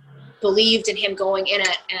 I believed in him going in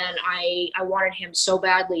it, and I wanted him so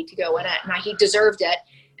badly to go in it, and he deserved it.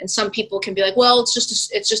 And some people can be like, well, it's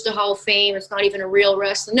just a Hall of Fame. It's not even a real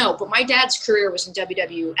wrestler. No, but my dad's career was in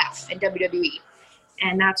WWF and WWE,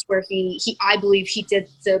 and that's where I believe he did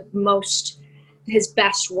his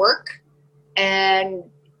best work, and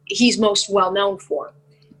he's most well known for.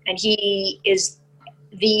 And he is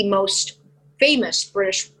the most famous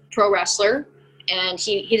British pro wrestler. And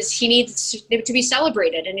he needs to be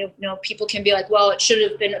celebrated. And, you know, people can be like, well, it should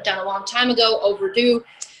have been done a long time ago, overdue.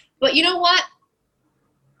 But you know what?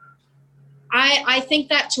 I think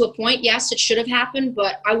that to a point, yes, it should have happened.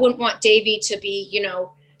 But I wouldn't want Davey to be, you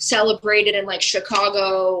know, celebrated in like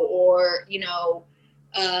Chicago or, you know,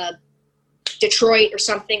 Detroit or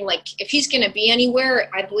something. Like if he's going to be anywhere,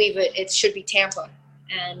 I believe it should be Tampa.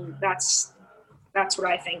 And that's what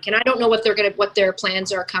I think. And I don't know what their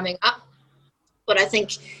plans are coming up. But I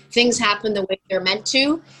think things happen the way they're meant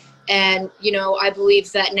to. And, you know, I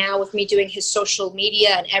believe that now with me doing his social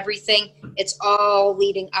media and everything, it's all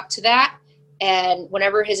leading up to that. And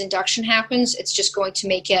whenever his induction happens, it's just going to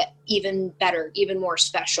make it even better, even more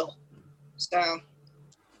special. So,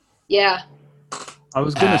 yeah. I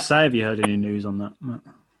was going to say, have you heard any news on that? No,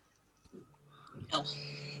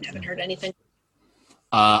 haven't heard anything.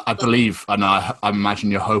 I believe, and I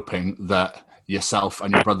imagine you're hoping that yourself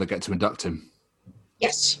and your brother get to induct him.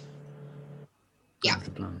 Yes. Yeah,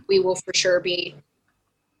 we will for sure be.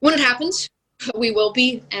 When it happens, we will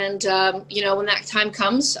be. And, you know, when that time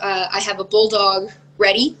comes, I have a bulldog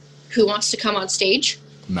ready who wants to come on stage.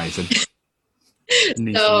 Amazing.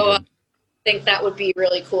 So think that would be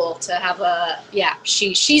really cool to have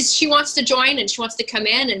she wants to join and she wants to come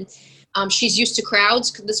in, and she's used to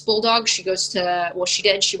crowds. This bulldog, she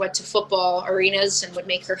went to football arenas and would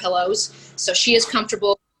make her hellos, so she is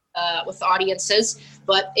comfortable with audiences.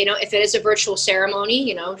 But if it is a virtual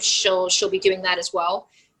ceremony, she'll be doing that as well,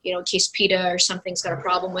 in case PETA or something's got a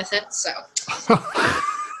problem with it. So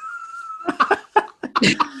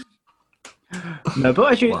no,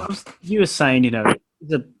 but as you were saying,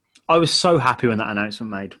 I was so happy when that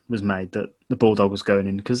announcement was made that the bulldog was going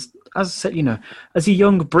in, because, as I said, as a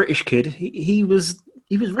young British kid, he was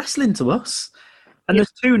wrestling to us, and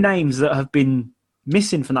there's two names that have been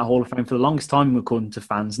missing from that Hall of Fame for the longest time, according to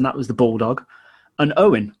fans, and that was the bulldog and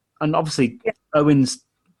Owen. And obviously, Owen's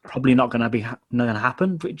probably not going to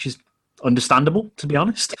happen, which is understandable, to be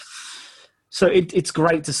honest. So it's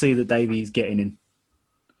great to see that Davey's getting in.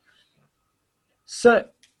 So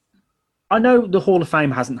I know the Hall of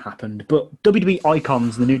Fame hasn't happened, but WWE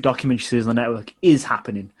Icons, the new documentary series on the network, is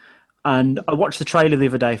happening. And I watched the trailer the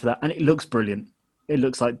other day for that, and it looks brilliant. It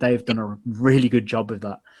looks like they've done a really good job with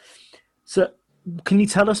that. So can you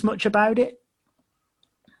tell us much about it?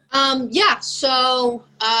 So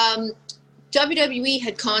WWE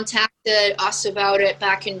had contacted us about it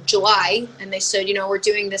back in July, and they said, we're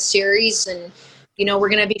doing this series, and, we're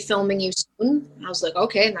going to be filming you soon. And I was like,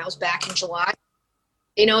 okay, and that was back in July.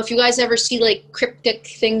 If you guys ever see, like, cryptic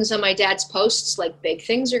things on my dad's posts, like, big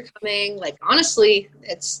things are coming, like, honestly,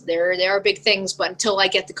 there are big things, but until I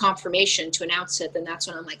get the confirmation to announce it, then that's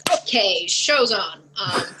when I'm like, okay, show's on.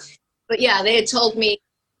 But yeah, they had told me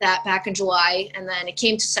that back in July, and then it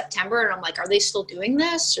came to September, and I'm like, are they still doing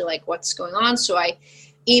this, or like, what's going on? So I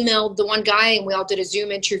emailed the one guy, and we all did a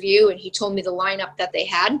Zoom interview, and he told me the lineup that they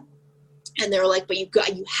had, and they were like, but you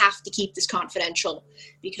have to keep this confidential,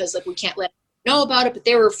 because, like, we can't let know about it. But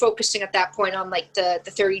they were focusing at that point on, like, the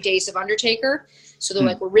 30 days of Undertaker, so they're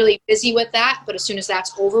like, we're really busy with that, but as soon as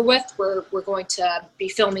that's over with, we're going to be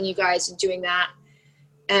filming you guys and doing that.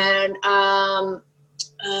 And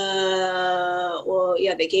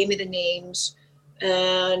they gave me the names,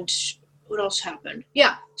 and what else happened?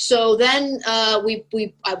 Yeah, so then we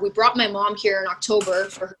brought my mom here in October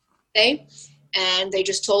for her birthday, and they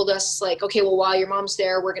just told us, like, okay, well, while your mom's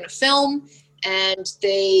there, we're gonna film, and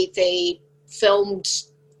they filmed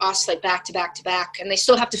us, like, back to back to back, and they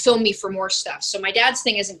still have to film me for more stuff. So my dad's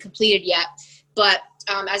thing isn't completed yet, but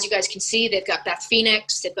as you guys can see, they've got Beth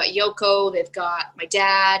Phoenix, they've got Yoko, they've got my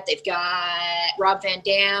dad, they've got Rob Van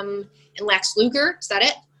Dam and Lex Luger. Is that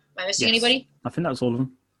it? Am I missing anybody? I think that was all of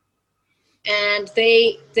them. And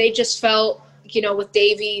they just felt, with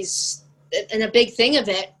Davies, and a big thing of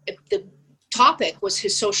it, the topic was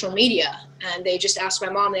his social media. And they just asked my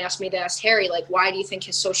mom, they asked me, they asked Harry, like, why do you think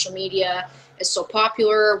his social media is so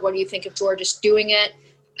popular? What do you think of George is doing it?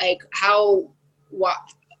 Like,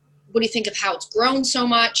 what do you think of how it's grown so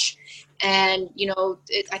much? And,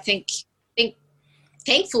 I think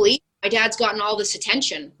thankfully my dad's gotten all this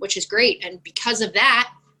attention, which is great. And because of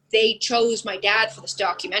that, they chose my dad for this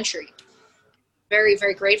documentary. Very,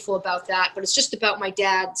 very grateful about that. But it's just about my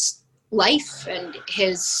dad's life and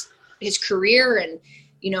his career, and,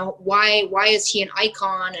 why is he an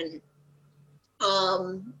icon? And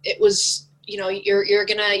it was, you're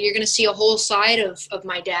gonna see a whole side of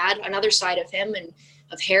my dad, another side of him, and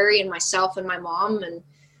of Harry and myself and my mom. And,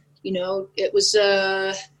 it was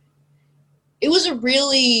a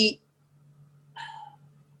really,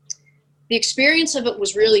 the experience of it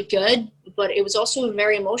was really good, but it was also a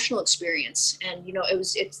very emotional experience. And,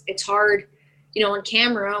 it's hard, on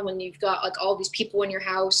camera when you've got, like, all these people in your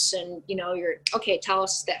house, and, you're, okay, tell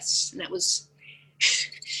us this. And that was,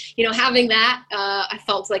 having that, I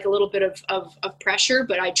felt like a little bit of pressure,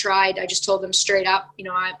 but I just told them straight up,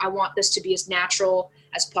 I want this to be as natural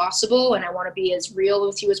as possible, and I want to be as real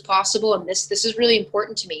with you as possible. And this is really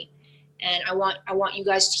important to me. And I want you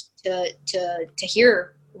guys to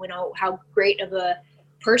hear, how great of a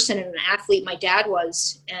person and an athlete my dad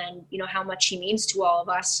was, and, how much he means to all of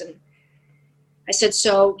us. And I said,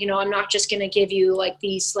 so, I'm not just going to give you, like,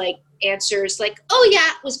 these, like, answers, like, oh yeah,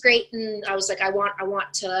 it was great. And I was like, I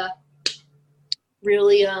want to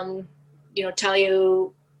really, tell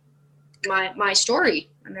you my story.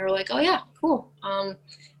 And they were like, oh yeah, cool.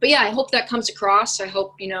 But yeah, I hope that comes across. I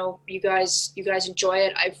hope, you guys enjoy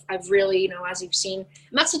it. I've really, as you've seen,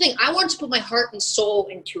 and that's the thing, I wanted to put my heart and soul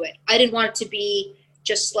into it. I didn't want it to be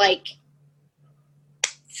just like,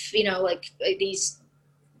 like these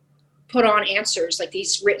put on answers, like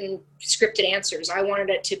these written scripted answers. I wanted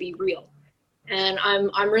it to be real, and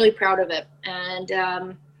I'm really proud of it. And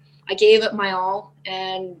I gave it my all,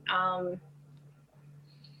 and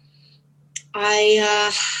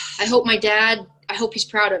I hope my dad, I hope he's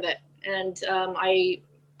proud of it. And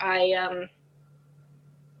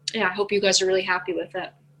yeah, I hope you guys are really happy with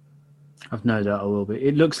it. I've no doubt I will be.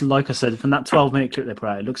 It looks, like I said, from that 12-minute clip they put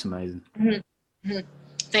out, it looks amazing. Mm-hmm. Mm-hmm.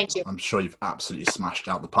 Thank you. I'm sure you've absolutely smashed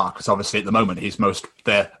out the park. Because obviously at the moment,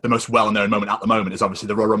 the most well-known moment at the moment is obviously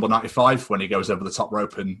the Royal Rumble 95 when he goes over the top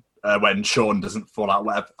rope and when Sean doesn't fall out.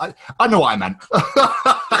 Whatever. I know what I meant.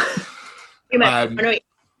 I know.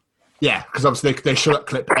 Yeah, because obviously they show that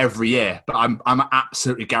clip every year, but I'm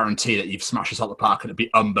absolutely guaranteed that you've smashed this out the park and it'd be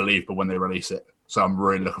unbelievable when they release it. So I'm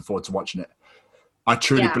really looking forward to watching it. I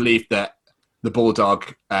truly believe that the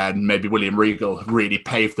Bulldog and maybe William Regal really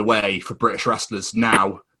paved the way for British wrestlers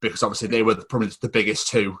now, because obviously they were probably the biggest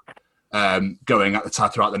two going at the time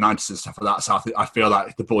throughout the 90s and stuff like that. So I feel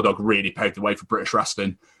like the Bulldog really paved the way for British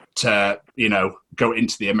wrestling to, go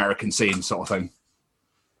into the American scene sort of thing.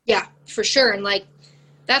 Yeah, for sure. And like,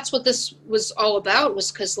 that's what this was all about,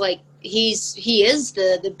 was because like he is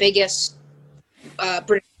the biggest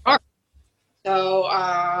British star. So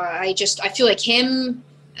I feel like him,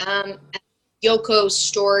 Yoko's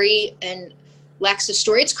story and Lex's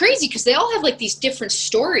story, it's crazy because they all have like these different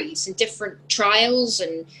stories and different trials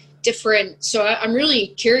and different, so I'm really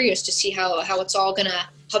curious to see how it's all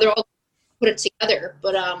how they're all put it together.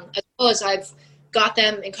 But as well as I've got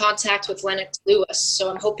them in contact with Lennox Lewis,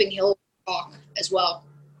 so I'm hoping he'll talk as well.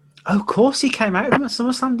 Oh, of course, he came out with him at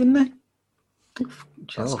SummerSlam, didn't he?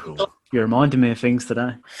 That's cool. You're reminding me of things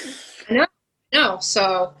today. I know.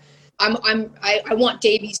 So I want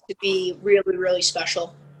Davies to be really, really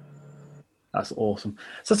special. That's awesome.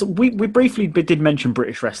 So we briefly did mention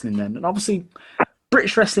British wrestling then, and obviously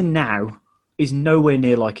British wrestling now is nowhere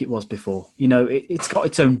near like it was before. It's got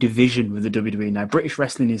its own division with the WWE now. British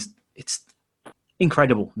wrestling it's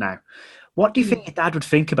incredible now. What do you think your dad would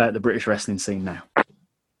think about the British wrestling scene now?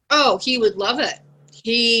 Oh, he would love it.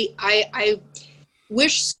 I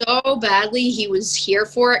wish so badly he was here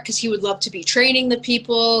for it, because he would love to be training the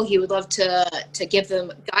people. He would love to give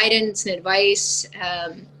them guidance and advice.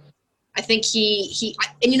 I think he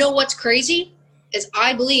and you know what's crazy is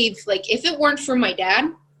I believe, like, if it weren't for my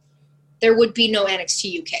dad, there would be no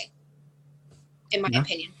NXT UK, in my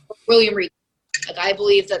opinion. William Regal. Like, I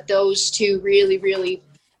believe that those two really, really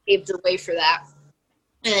paved the way for that.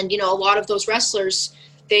 And, a lot of those wrestlers,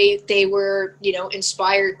 they were,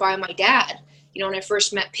 inspired by my dad. When I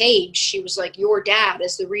first met Paige, she was like, your dad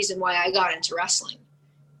is the reason why I got into wrestling.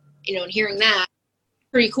 And hearing that,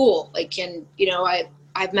 pretty cool. Like, and,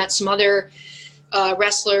 I've met some other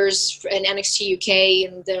wrestlers in NXT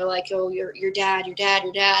UK, and they're like, oh, your dad.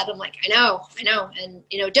 I'm like, I know. And,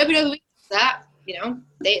 WWE, that,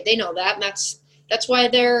 they know that. And that's why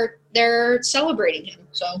they're celebrating him.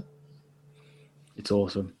 So it's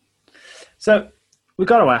awesome. So we've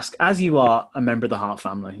got to ask, as you are a member of the Hart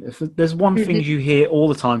family, if there's one thing you hear all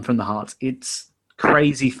the time from the Harts, it's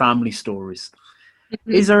crazy family stories.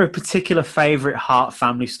 Is there a particular favourite Hart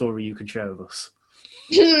family story you can share with us?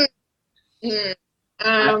 I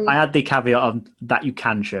had the caveat of that you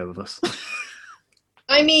can share with us.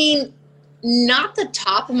 I mean, not the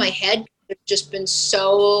top of my head. There's just been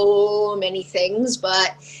so many things,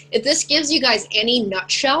 but if this gives you guys any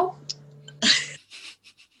nutshell,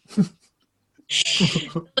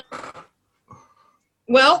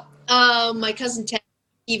 well, my cousin Ted,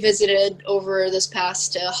 he visited over this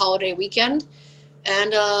past holiday weekend,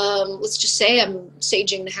 and let's just say I'm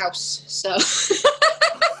saging the house. So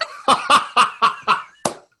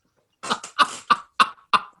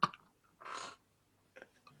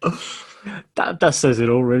that says it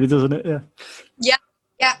all, really, doesn't it? Yeah.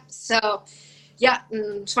 So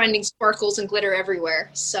finding sparkles and glitter everywhere.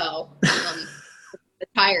 So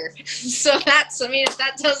tired. So if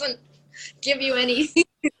that doesn't give you any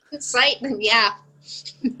insight, then yeah.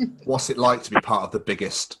 What's it like to be part of the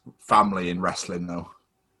biggest family in wrestling, though?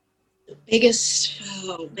 Biggest,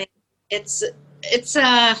 oh man, it's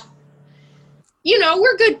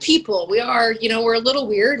we're good people. We are, we're a little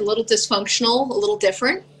weird, a little dysfunctional, a little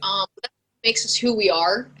different. That makes us who we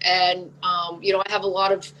are. And I have a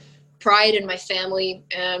lot of pride in my family.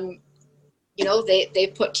 And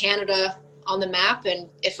they put Canada on the map, and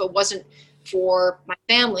if it wasn't for my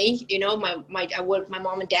family, my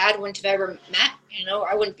mom and dad wouldn't have ever met.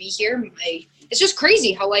 I wouldn't be here. It's just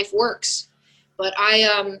crazy how life works. But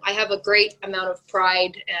I have a great amount of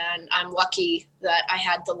pride, and I'm lucky that I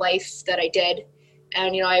had the life that I did.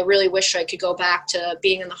 And I really wish I could go back to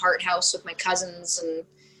being in the Hart House with my cousins and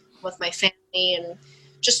with my family, and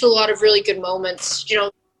just a lot of really good moments,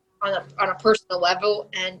 on a personal level.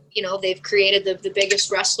 And they've created the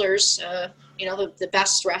biggest wrestlers, the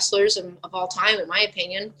best wrestlers of all time, in my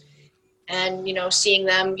opinion. and, you know, seeing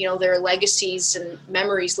them, you know, their legacies and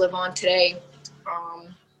memories live on today,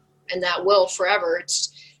 and that will forever.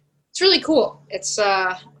 It's really cool. It's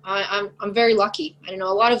I'm very lucky. I know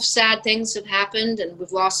a lot of sad things have happened, and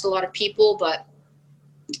we've lost a lot of people, but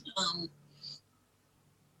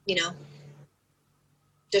you know,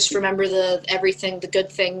 just remember the good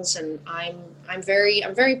things, and I'm very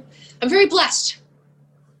blessed.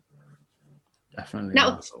 Definitely.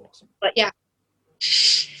 No, That's awesome. but yeah.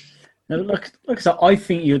 No, look, I said, I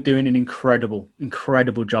think you're doing an incredible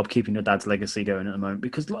job keeping your dad's legacy going at the moment.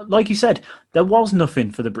 Because, like you said, there was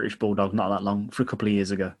nothing for the British Bulldog not that long, for a couple of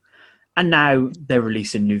years ago, and now they're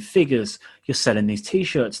releasing new figures. You're selling these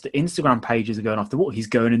T-shirts. The Instagram pages are going off the wall. He's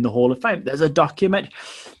going in the Hall of Fame. There's a document.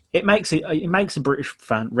 It makes a British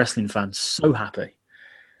wrestling fan so happy.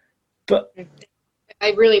 But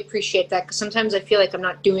I really appreciate that, because sometimes I feel like I'm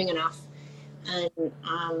not doing enough, and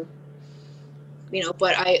you know,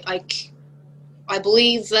 but I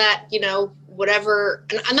believe that, you know, whatever,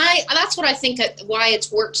 and that's what I think why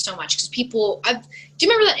it's worked so much, because people, do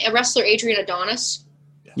you remember that wrestler Adrian Adonis?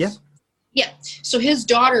 Yes. Yeah. So his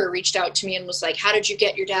daughter reached out to me and was like, "How did you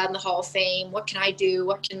get your dad in the Hall of Fame? What can I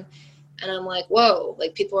do? And I'm like, whoa,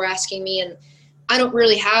 like, people are asking me, and I don't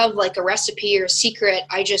really have like a recipe or a secret.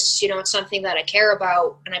 I just, you know, it's something that I care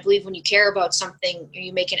about. And I believe when you care about something,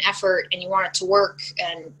 you make an effort and you want it to work.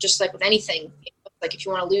 And just like with anything, like if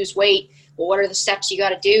you want to lose weight, well, what are the steps you got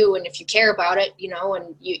to do? And if you care about it, you know,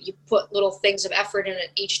 and you put little things of effort in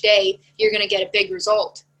it each day, you're going to get a big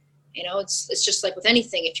result. You know, it's just like with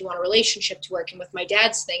anything. If you want a relationship to work, and with my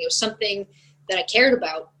dad's thing, it was something that I cared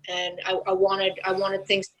about, and I wanted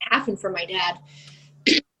things to happen for my dad.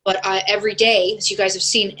 But every day, as you guys have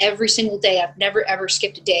seen, every single day, I've never ever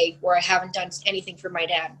skipped a day where I haven't done anything for my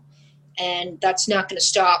dad, and that's not going to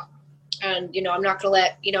stop. And, you know, I'm not going to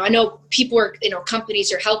let, you know, I know people are, you know,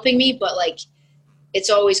 companies are helping me, but like,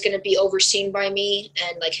 it's always going to be overseen by me,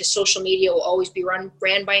 and like his social media will always be ran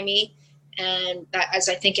by me. And that, as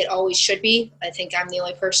I think it always should be. I think I'm the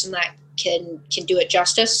only person that can do it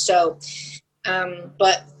justice. So,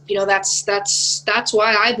 but you know, that's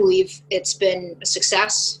why I believe it's been a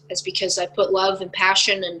success. It's because I put love and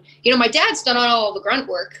passion, and, you know, my dad's done all the grunt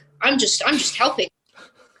work. I'm just helping.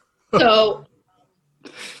 So.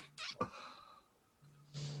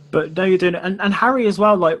 But no, you're doing it. And Harry as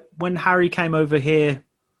well, like when Harry came over here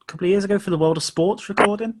a couple of years ago for the World of Sports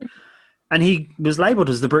recording, and he was labelled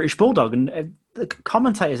as the British Bulldog, and the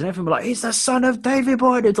commentators and everyone were like, he's the son of Davey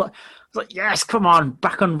Boyd. It's like, yes, come on,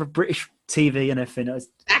 back on British TV and everything.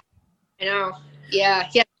 I know. Yeah.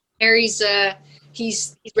 Harry's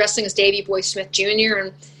he's wrestling as Davey Boy Smith Jr.,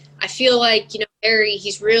 and I feel like, you know, Harry,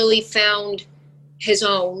 he's really found his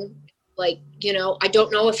own. Like, you know, I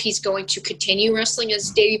don't know if he's going to continue wrestling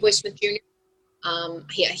as Davey Boy Smith Jr.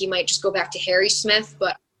 He might just go back to Harry Smith,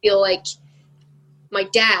 but I feel like my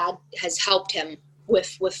dad has helped him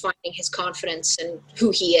with finding his confidence and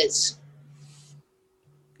who he is.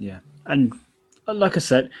 Yeah. And like I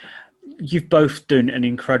said, you've both done an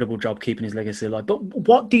incredible job keeping his legacy alive. But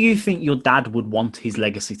what do you think your dad would want his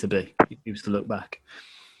legacy to be if he was to look back?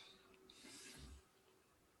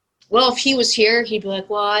 Well, if he was here, he'd be like,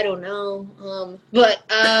 well, I don't know. But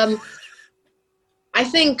I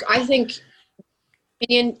think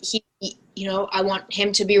opinion, he, you know, I want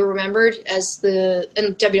him to be remembered as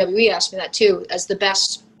and WWE asked me that too, as the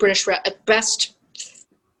best British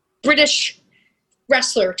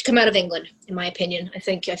wrestler to come out of England, in my opinion. I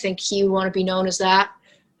think he would want to be known as that.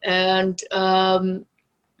 And,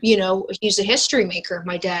 you know, he's a history maker.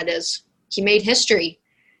 My dad is. He made history.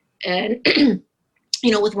 And, you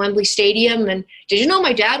know, with Wembley Stadium. And did you know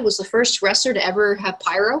my dad was the first wrestler to ever have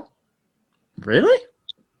pyro? Really?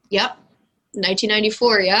 Yep.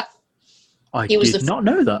 1994, yeah. I did not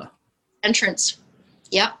know that. Entrance.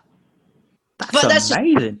 Yep. That's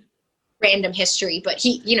amazing. Random history, but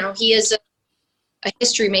he, you know, he is a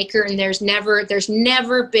history maker, and there's never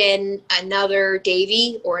been another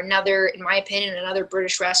Davey or another, in my opinion, another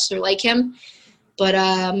British wrestler like him. But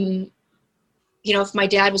you know, if my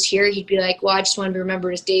dad was here, he'd be like, well, I just want to be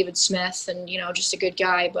remembered as David Smith, and, you know, just a good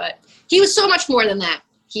guy. But he was so much more than that.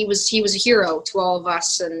 He was a hero to all of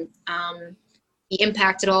us, and he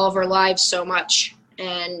impacted all of our lives so much.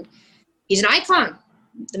 And he's an icon.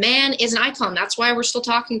 The man is an icon. That's why we're still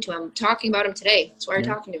talking to him, talking about him today. That's why you're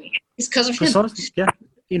talking to me. It's because of him. Yeah.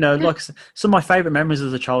 You know, like some of my favourite memories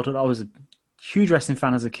as a childhood, I was a huge wrestling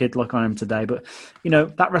fan as a kid, like I am today. But, you know,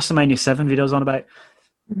 that WrestleMania 7 video I was on about,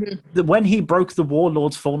 when he broke the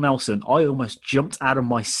Warlord's full Nelson, I almost jumped out of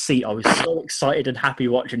my seat. I was so excited and happy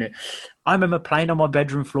watching it. I remember playing on my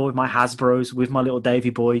bedroom floor with my Hasbros, with my little Davy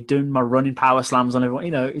boy, doing my running power slams on everyone.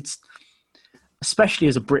 You know, especially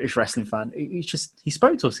as a British wrestling fan. He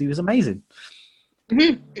spoke to us. He was amazing.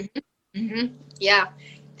 Yeah,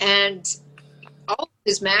 and all of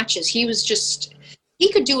his matches, he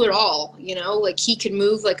could do it all. Like he could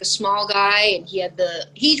move like a small guy, and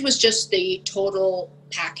he was just the total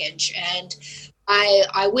package. And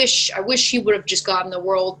I wish he would have just gotten the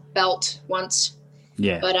world belt once.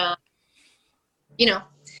 Yeah, but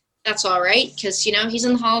that's all right, because he's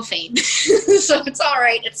in the Hall of Fame, so it's all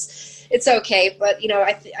right. It's okay. But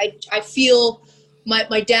I feel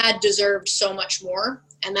my dad deserved so much more,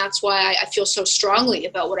 and that's why I feel so strongly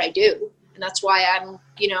about what I do, and that's why I'm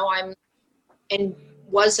and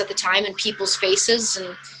was at the time in people's faces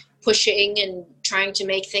and pushing and trying to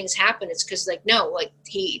make things happen. It's because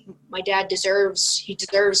my dad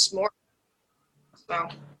deserves more. So.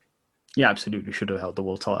 Yeah, absolutely should have held the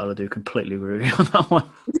world title. I do completely agree with you on that one.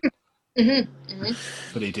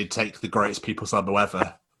 But he did take the greatest people slammer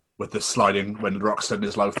ever with the sliding when the Rock stood in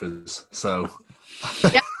his loafers. So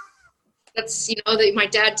yeah, that's my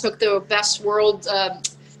dad took the best world.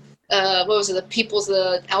 What was it? People's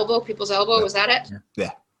elbow. Yeah. Was that it?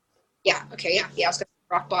 Yeah. Yeah. Okay. Yeah. I was going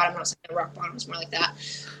to rock bottom. I was saying rock bottom was more like that.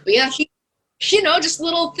 But yeah, he, just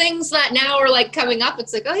little things that now are like coming up.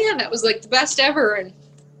 It's like, oh yeah, that was like the best ever. And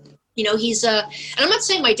he's and I'm not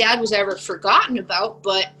saying my dad was ever forgotten about,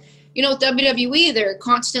 but WWE, they're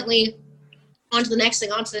constantly on to the next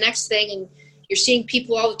thing, and you're seeing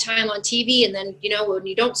people all the time on TV, and then when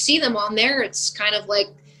you don't see them on there, it's kind of like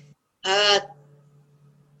they're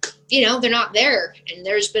not there. And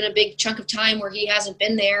there's been a big chunk of time where he hasn't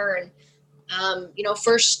been there, and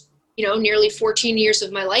first nearly 14 years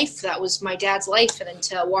of my life, that was my dad's life, and then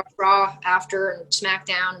to watch Raw after and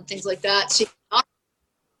SmackDown and things like that, so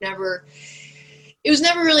it was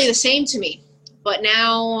never really the same to me. But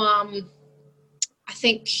now I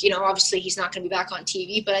think obviously he's not going to be back on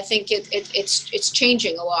TV, but I think it's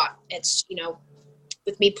changing a lot. It's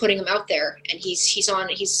with me putting him out there, and he's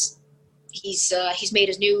made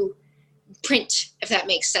his new print, if that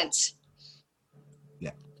makes sense.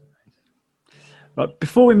 Yeah. Right,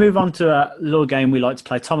 before we move on to a little game we like to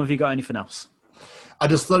play, Tom, have you got anything else?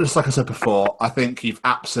 Just like I said before, I think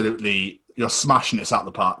you're smashing this out of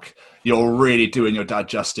the park. You're really doing your dad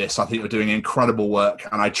justice. I think you're doing incredible work,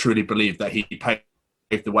 and I truly believe that he paved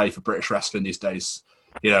the way for British wrestling these days.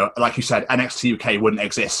 Like you said, NXT UK wouldn't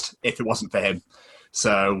exist if it wasn't for him.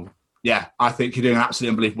 So yeah, I think you're doing an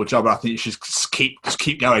absolutely unbelievable job, and I think you should just keep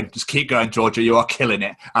going. Just keep going, Georgia. You are killing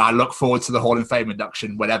it, and I look forward to the Hall of Fame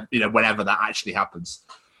induction whenever that actually happens.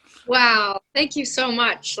 Wow, thank you so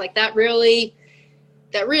much. Like that really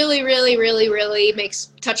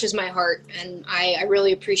touches my heart, and I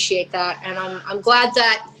really appreciate that. And I'm glad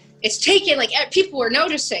that it's taken, like people are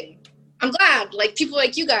noticing. I'm glad, like people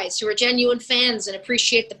like you guys who are genuine fans and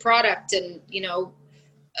appreciate the product, and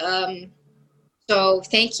so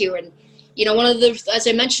thank you. And one of the, as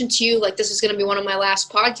I mentioned to you, like this is going to be one of my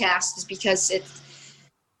last podcasts, is because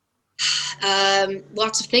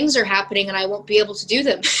lots of things are happening and I won't be able to do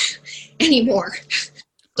them anymore.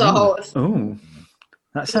 So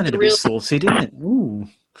that sounded a bit saucy, didn't it? Ooh.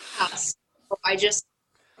 So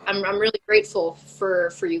I'm really grateful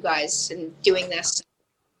for you guys and doing this.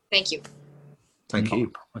 Thank you. Thank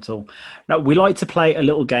you. That's all. Now, we like to play a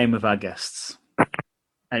little game with our guests,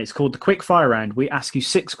 and it's called the Quick Fire Round. We ask you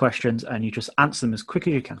 6 questions, and you just answer them as quick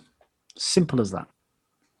as you can. Simple as that.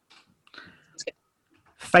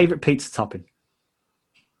 Favorite pizza topping?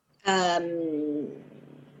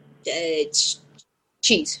 It's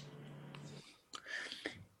cheese.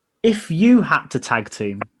 If you had to tag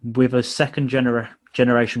team with a second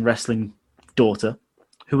generation wrestling daughter,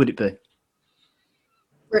 who would it be?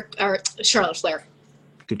 Charlotte Flair.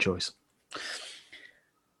 Good choice.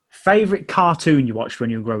 Favorite cartoon you watched when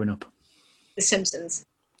you were growing up? The Simpsons.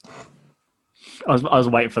 I was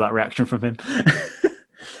waiting for that reaction from him.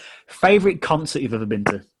 Favorite concert you've ever been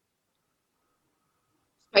to?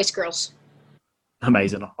 Spice Girls.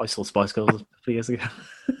 Amazing. I saw Spice Girls a few years ago.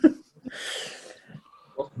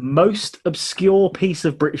 Most obscure piece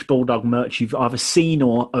of British Bulldog merch you've either seen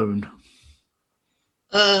or own?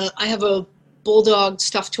 I have a Bulldog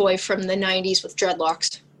stuffed toy from the 90s with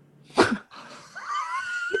dreadlocks. Did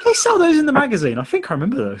they sell those in the magazine? I think I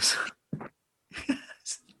remember those.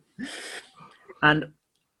 And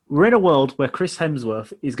we're in a world where Chris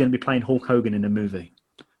Hemsworth is going to be playing Hulk Hogan in a movie.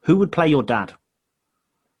 Who would play your dad?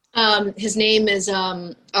 His name is he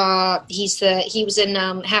was in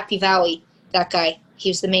Happy Valley. That guy. He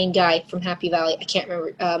was the main guy from Happy Valley. I can't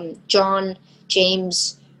remember.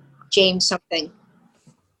 James something.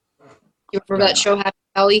 You remember that show, Happy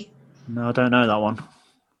Valley? No, I don't know that one.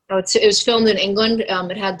 Oh, it was filmed in England.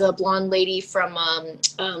 It had the blonde lady from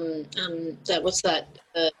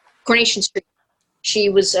Coronation Street. She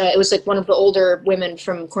was it was like one of the older women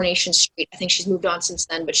from Coronation Street. I think she's moved on since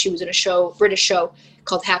then, but she was in a British show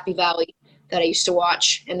called Happy Valley that I used to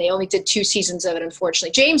watch, and they only did 2 seasons of it,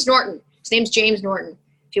 unfortunately. James Norton. His name's James Norton.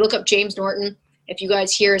 If you look up James Norton, if you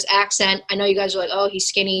guys hear his accent, I know you guys are like, oh, he's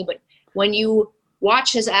skinny, but when you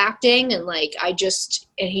watch his acting and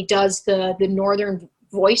he does the northern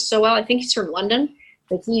voice so well. I think he's from London,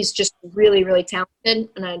 but he's just really, really talented,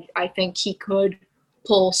 and I think he could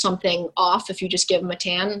pull something off if you just give him a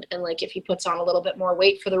tan, and like if he puts on a little bit more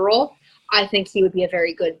weight for the role, I think he would be a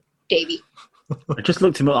very good Davy. I just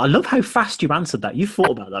looked him up. I love how fast you answered that. You've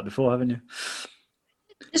thought about that before, haven't you?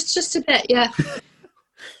 Just a bit, yeah.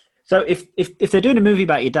 So if they're doing a movie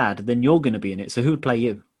about your dad, then you're going to be in it. So who would play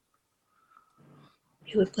you?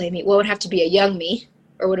 Who would play me? Well, it would have to be a young me,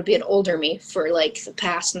 or would it be an older me for like the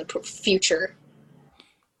past and the future?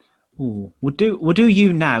 Ooh, we'll do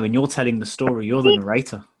you now, and you're telling the story. You're the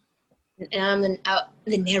narrator. And I'm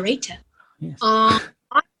the narrator. Yes. I'd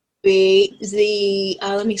be the.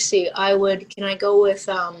 Let me see. Can I go with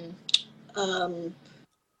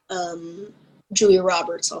Julia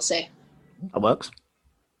Roberts? I'll say. That works.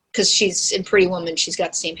 Because she's in Pretty Woman, she's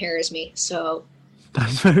got the same hair as me. So.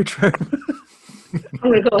 That's very true.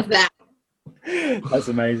 I'm gonna go with that. That's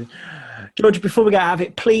amazing. George, before we get out of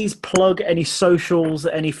it, please plug any socials,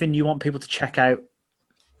 anything you want people to check out.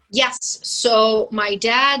 Yes. So my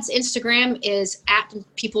dad's Instagram is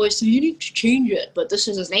people always say, you need to change it, but this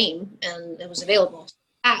is his name, and it was available.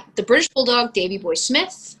 At the British Bulldog, Davy Boy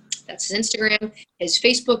Smith. That's his Instagram. His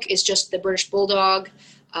Facebook is just the British Bulldog.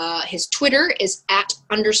 His Twitter is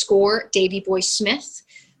 @_ Davy Boy Smith.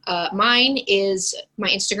 Mine is my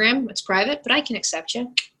Instagram. It's private, but I can accept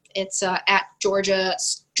you. It's at Georgia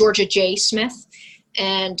J Smith,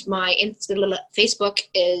 and my Facebook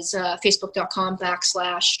is facebook.com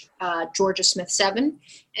 / Georgia Smith 7,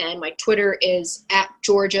 and my Twitter is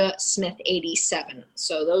 @GeorgiaSmith87.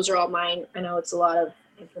 So those are all mine. I know it's a lot of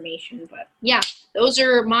information, but yeah, those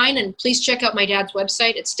are mine. And please check out my dad's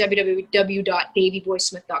website. It's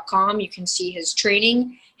www.davyboysmith.com. You can see his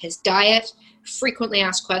training, his diet, frequently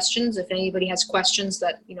asked questions. If anybody has questions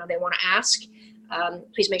that they want to ask.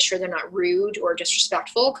 Please make sure they're not rude or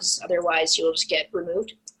disrespectful, because otherwise you'll just get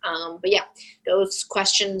removed. But yeah, those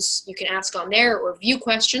questions you can ask on there, or view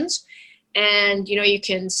questions. And, you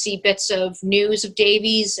can see bits of news of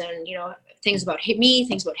Davies and, things about me,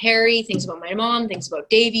 things about Harry, things about my mom, things about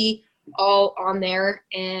Davy, all on there.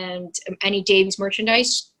 And any Davies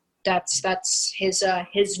merchandise, that's his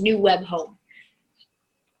new web home.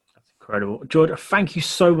 Incredible. George, thank you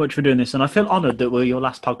so much for doing this. And I feel honoured that we're your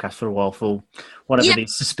last podcast for a while for whatever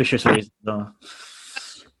these suspicious reasons are.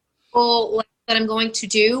 Well, that I'm going to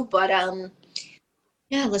do, but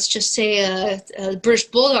let's just say a British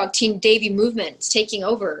Bulldog Team Davy movement is taking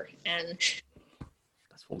over, and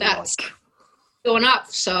that's going up.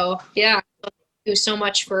 So yeah, thank you so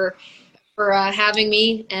much for having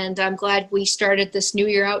me, and I'm glad we started this new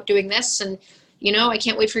year out doing this. And I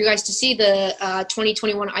can't wait for you guys to see the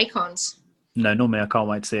 2021 icons. No, normally I can't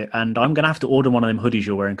wait to see it. And I'm going to have to order one of them hoodies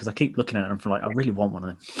you're wearing, because I keep looking at them and I really want one of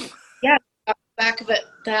them. Yeah, back of it.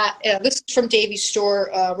 This is from Davy's store,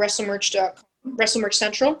 WrestleMerch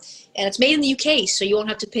Central, and it's made in the UK, so you won't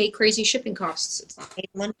have to pay crazy shipping costs. It's made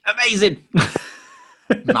in London. Amazing.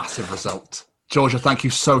 Massive result. Georgia, thank you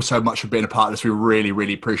so much for being a part of this. We really,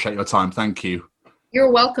 really appreciate your time. Thank you. You're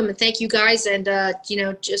welcome, and thank you guys. And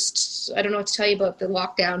just I don't know what to tell you about the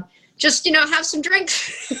lockdown. Just have some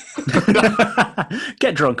drinks.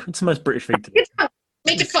 Get drunk. It's the most British thing to do.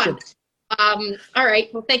 Make it fun. All right.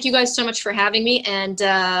 Well, thank you guys so much for having me, and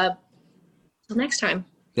till next time.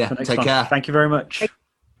 Yeah. Take care. Thank you very much.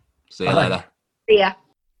 See you later. See ya.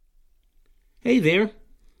 Hey there.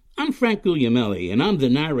 I'm Frank Guglielmelli, and I'm the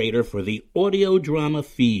narrator for the audio drama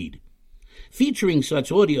Feed, featuring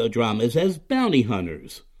such audio dramas as Bounty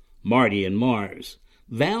Hunters, Marty and Mars,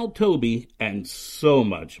 Val Toby, and so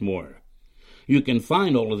much more. You can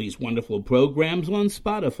find all of these wonderful programs on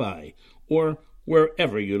Spotify or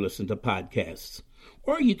wherever you listen to podcasts.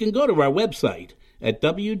 Or you can go to our website at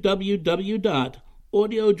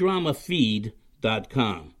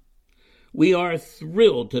www.audiodramafeed.com. We are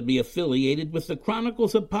thrilled to be affiliated with the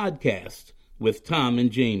Chronicles of Podcast with Tom and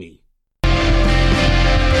Jamie.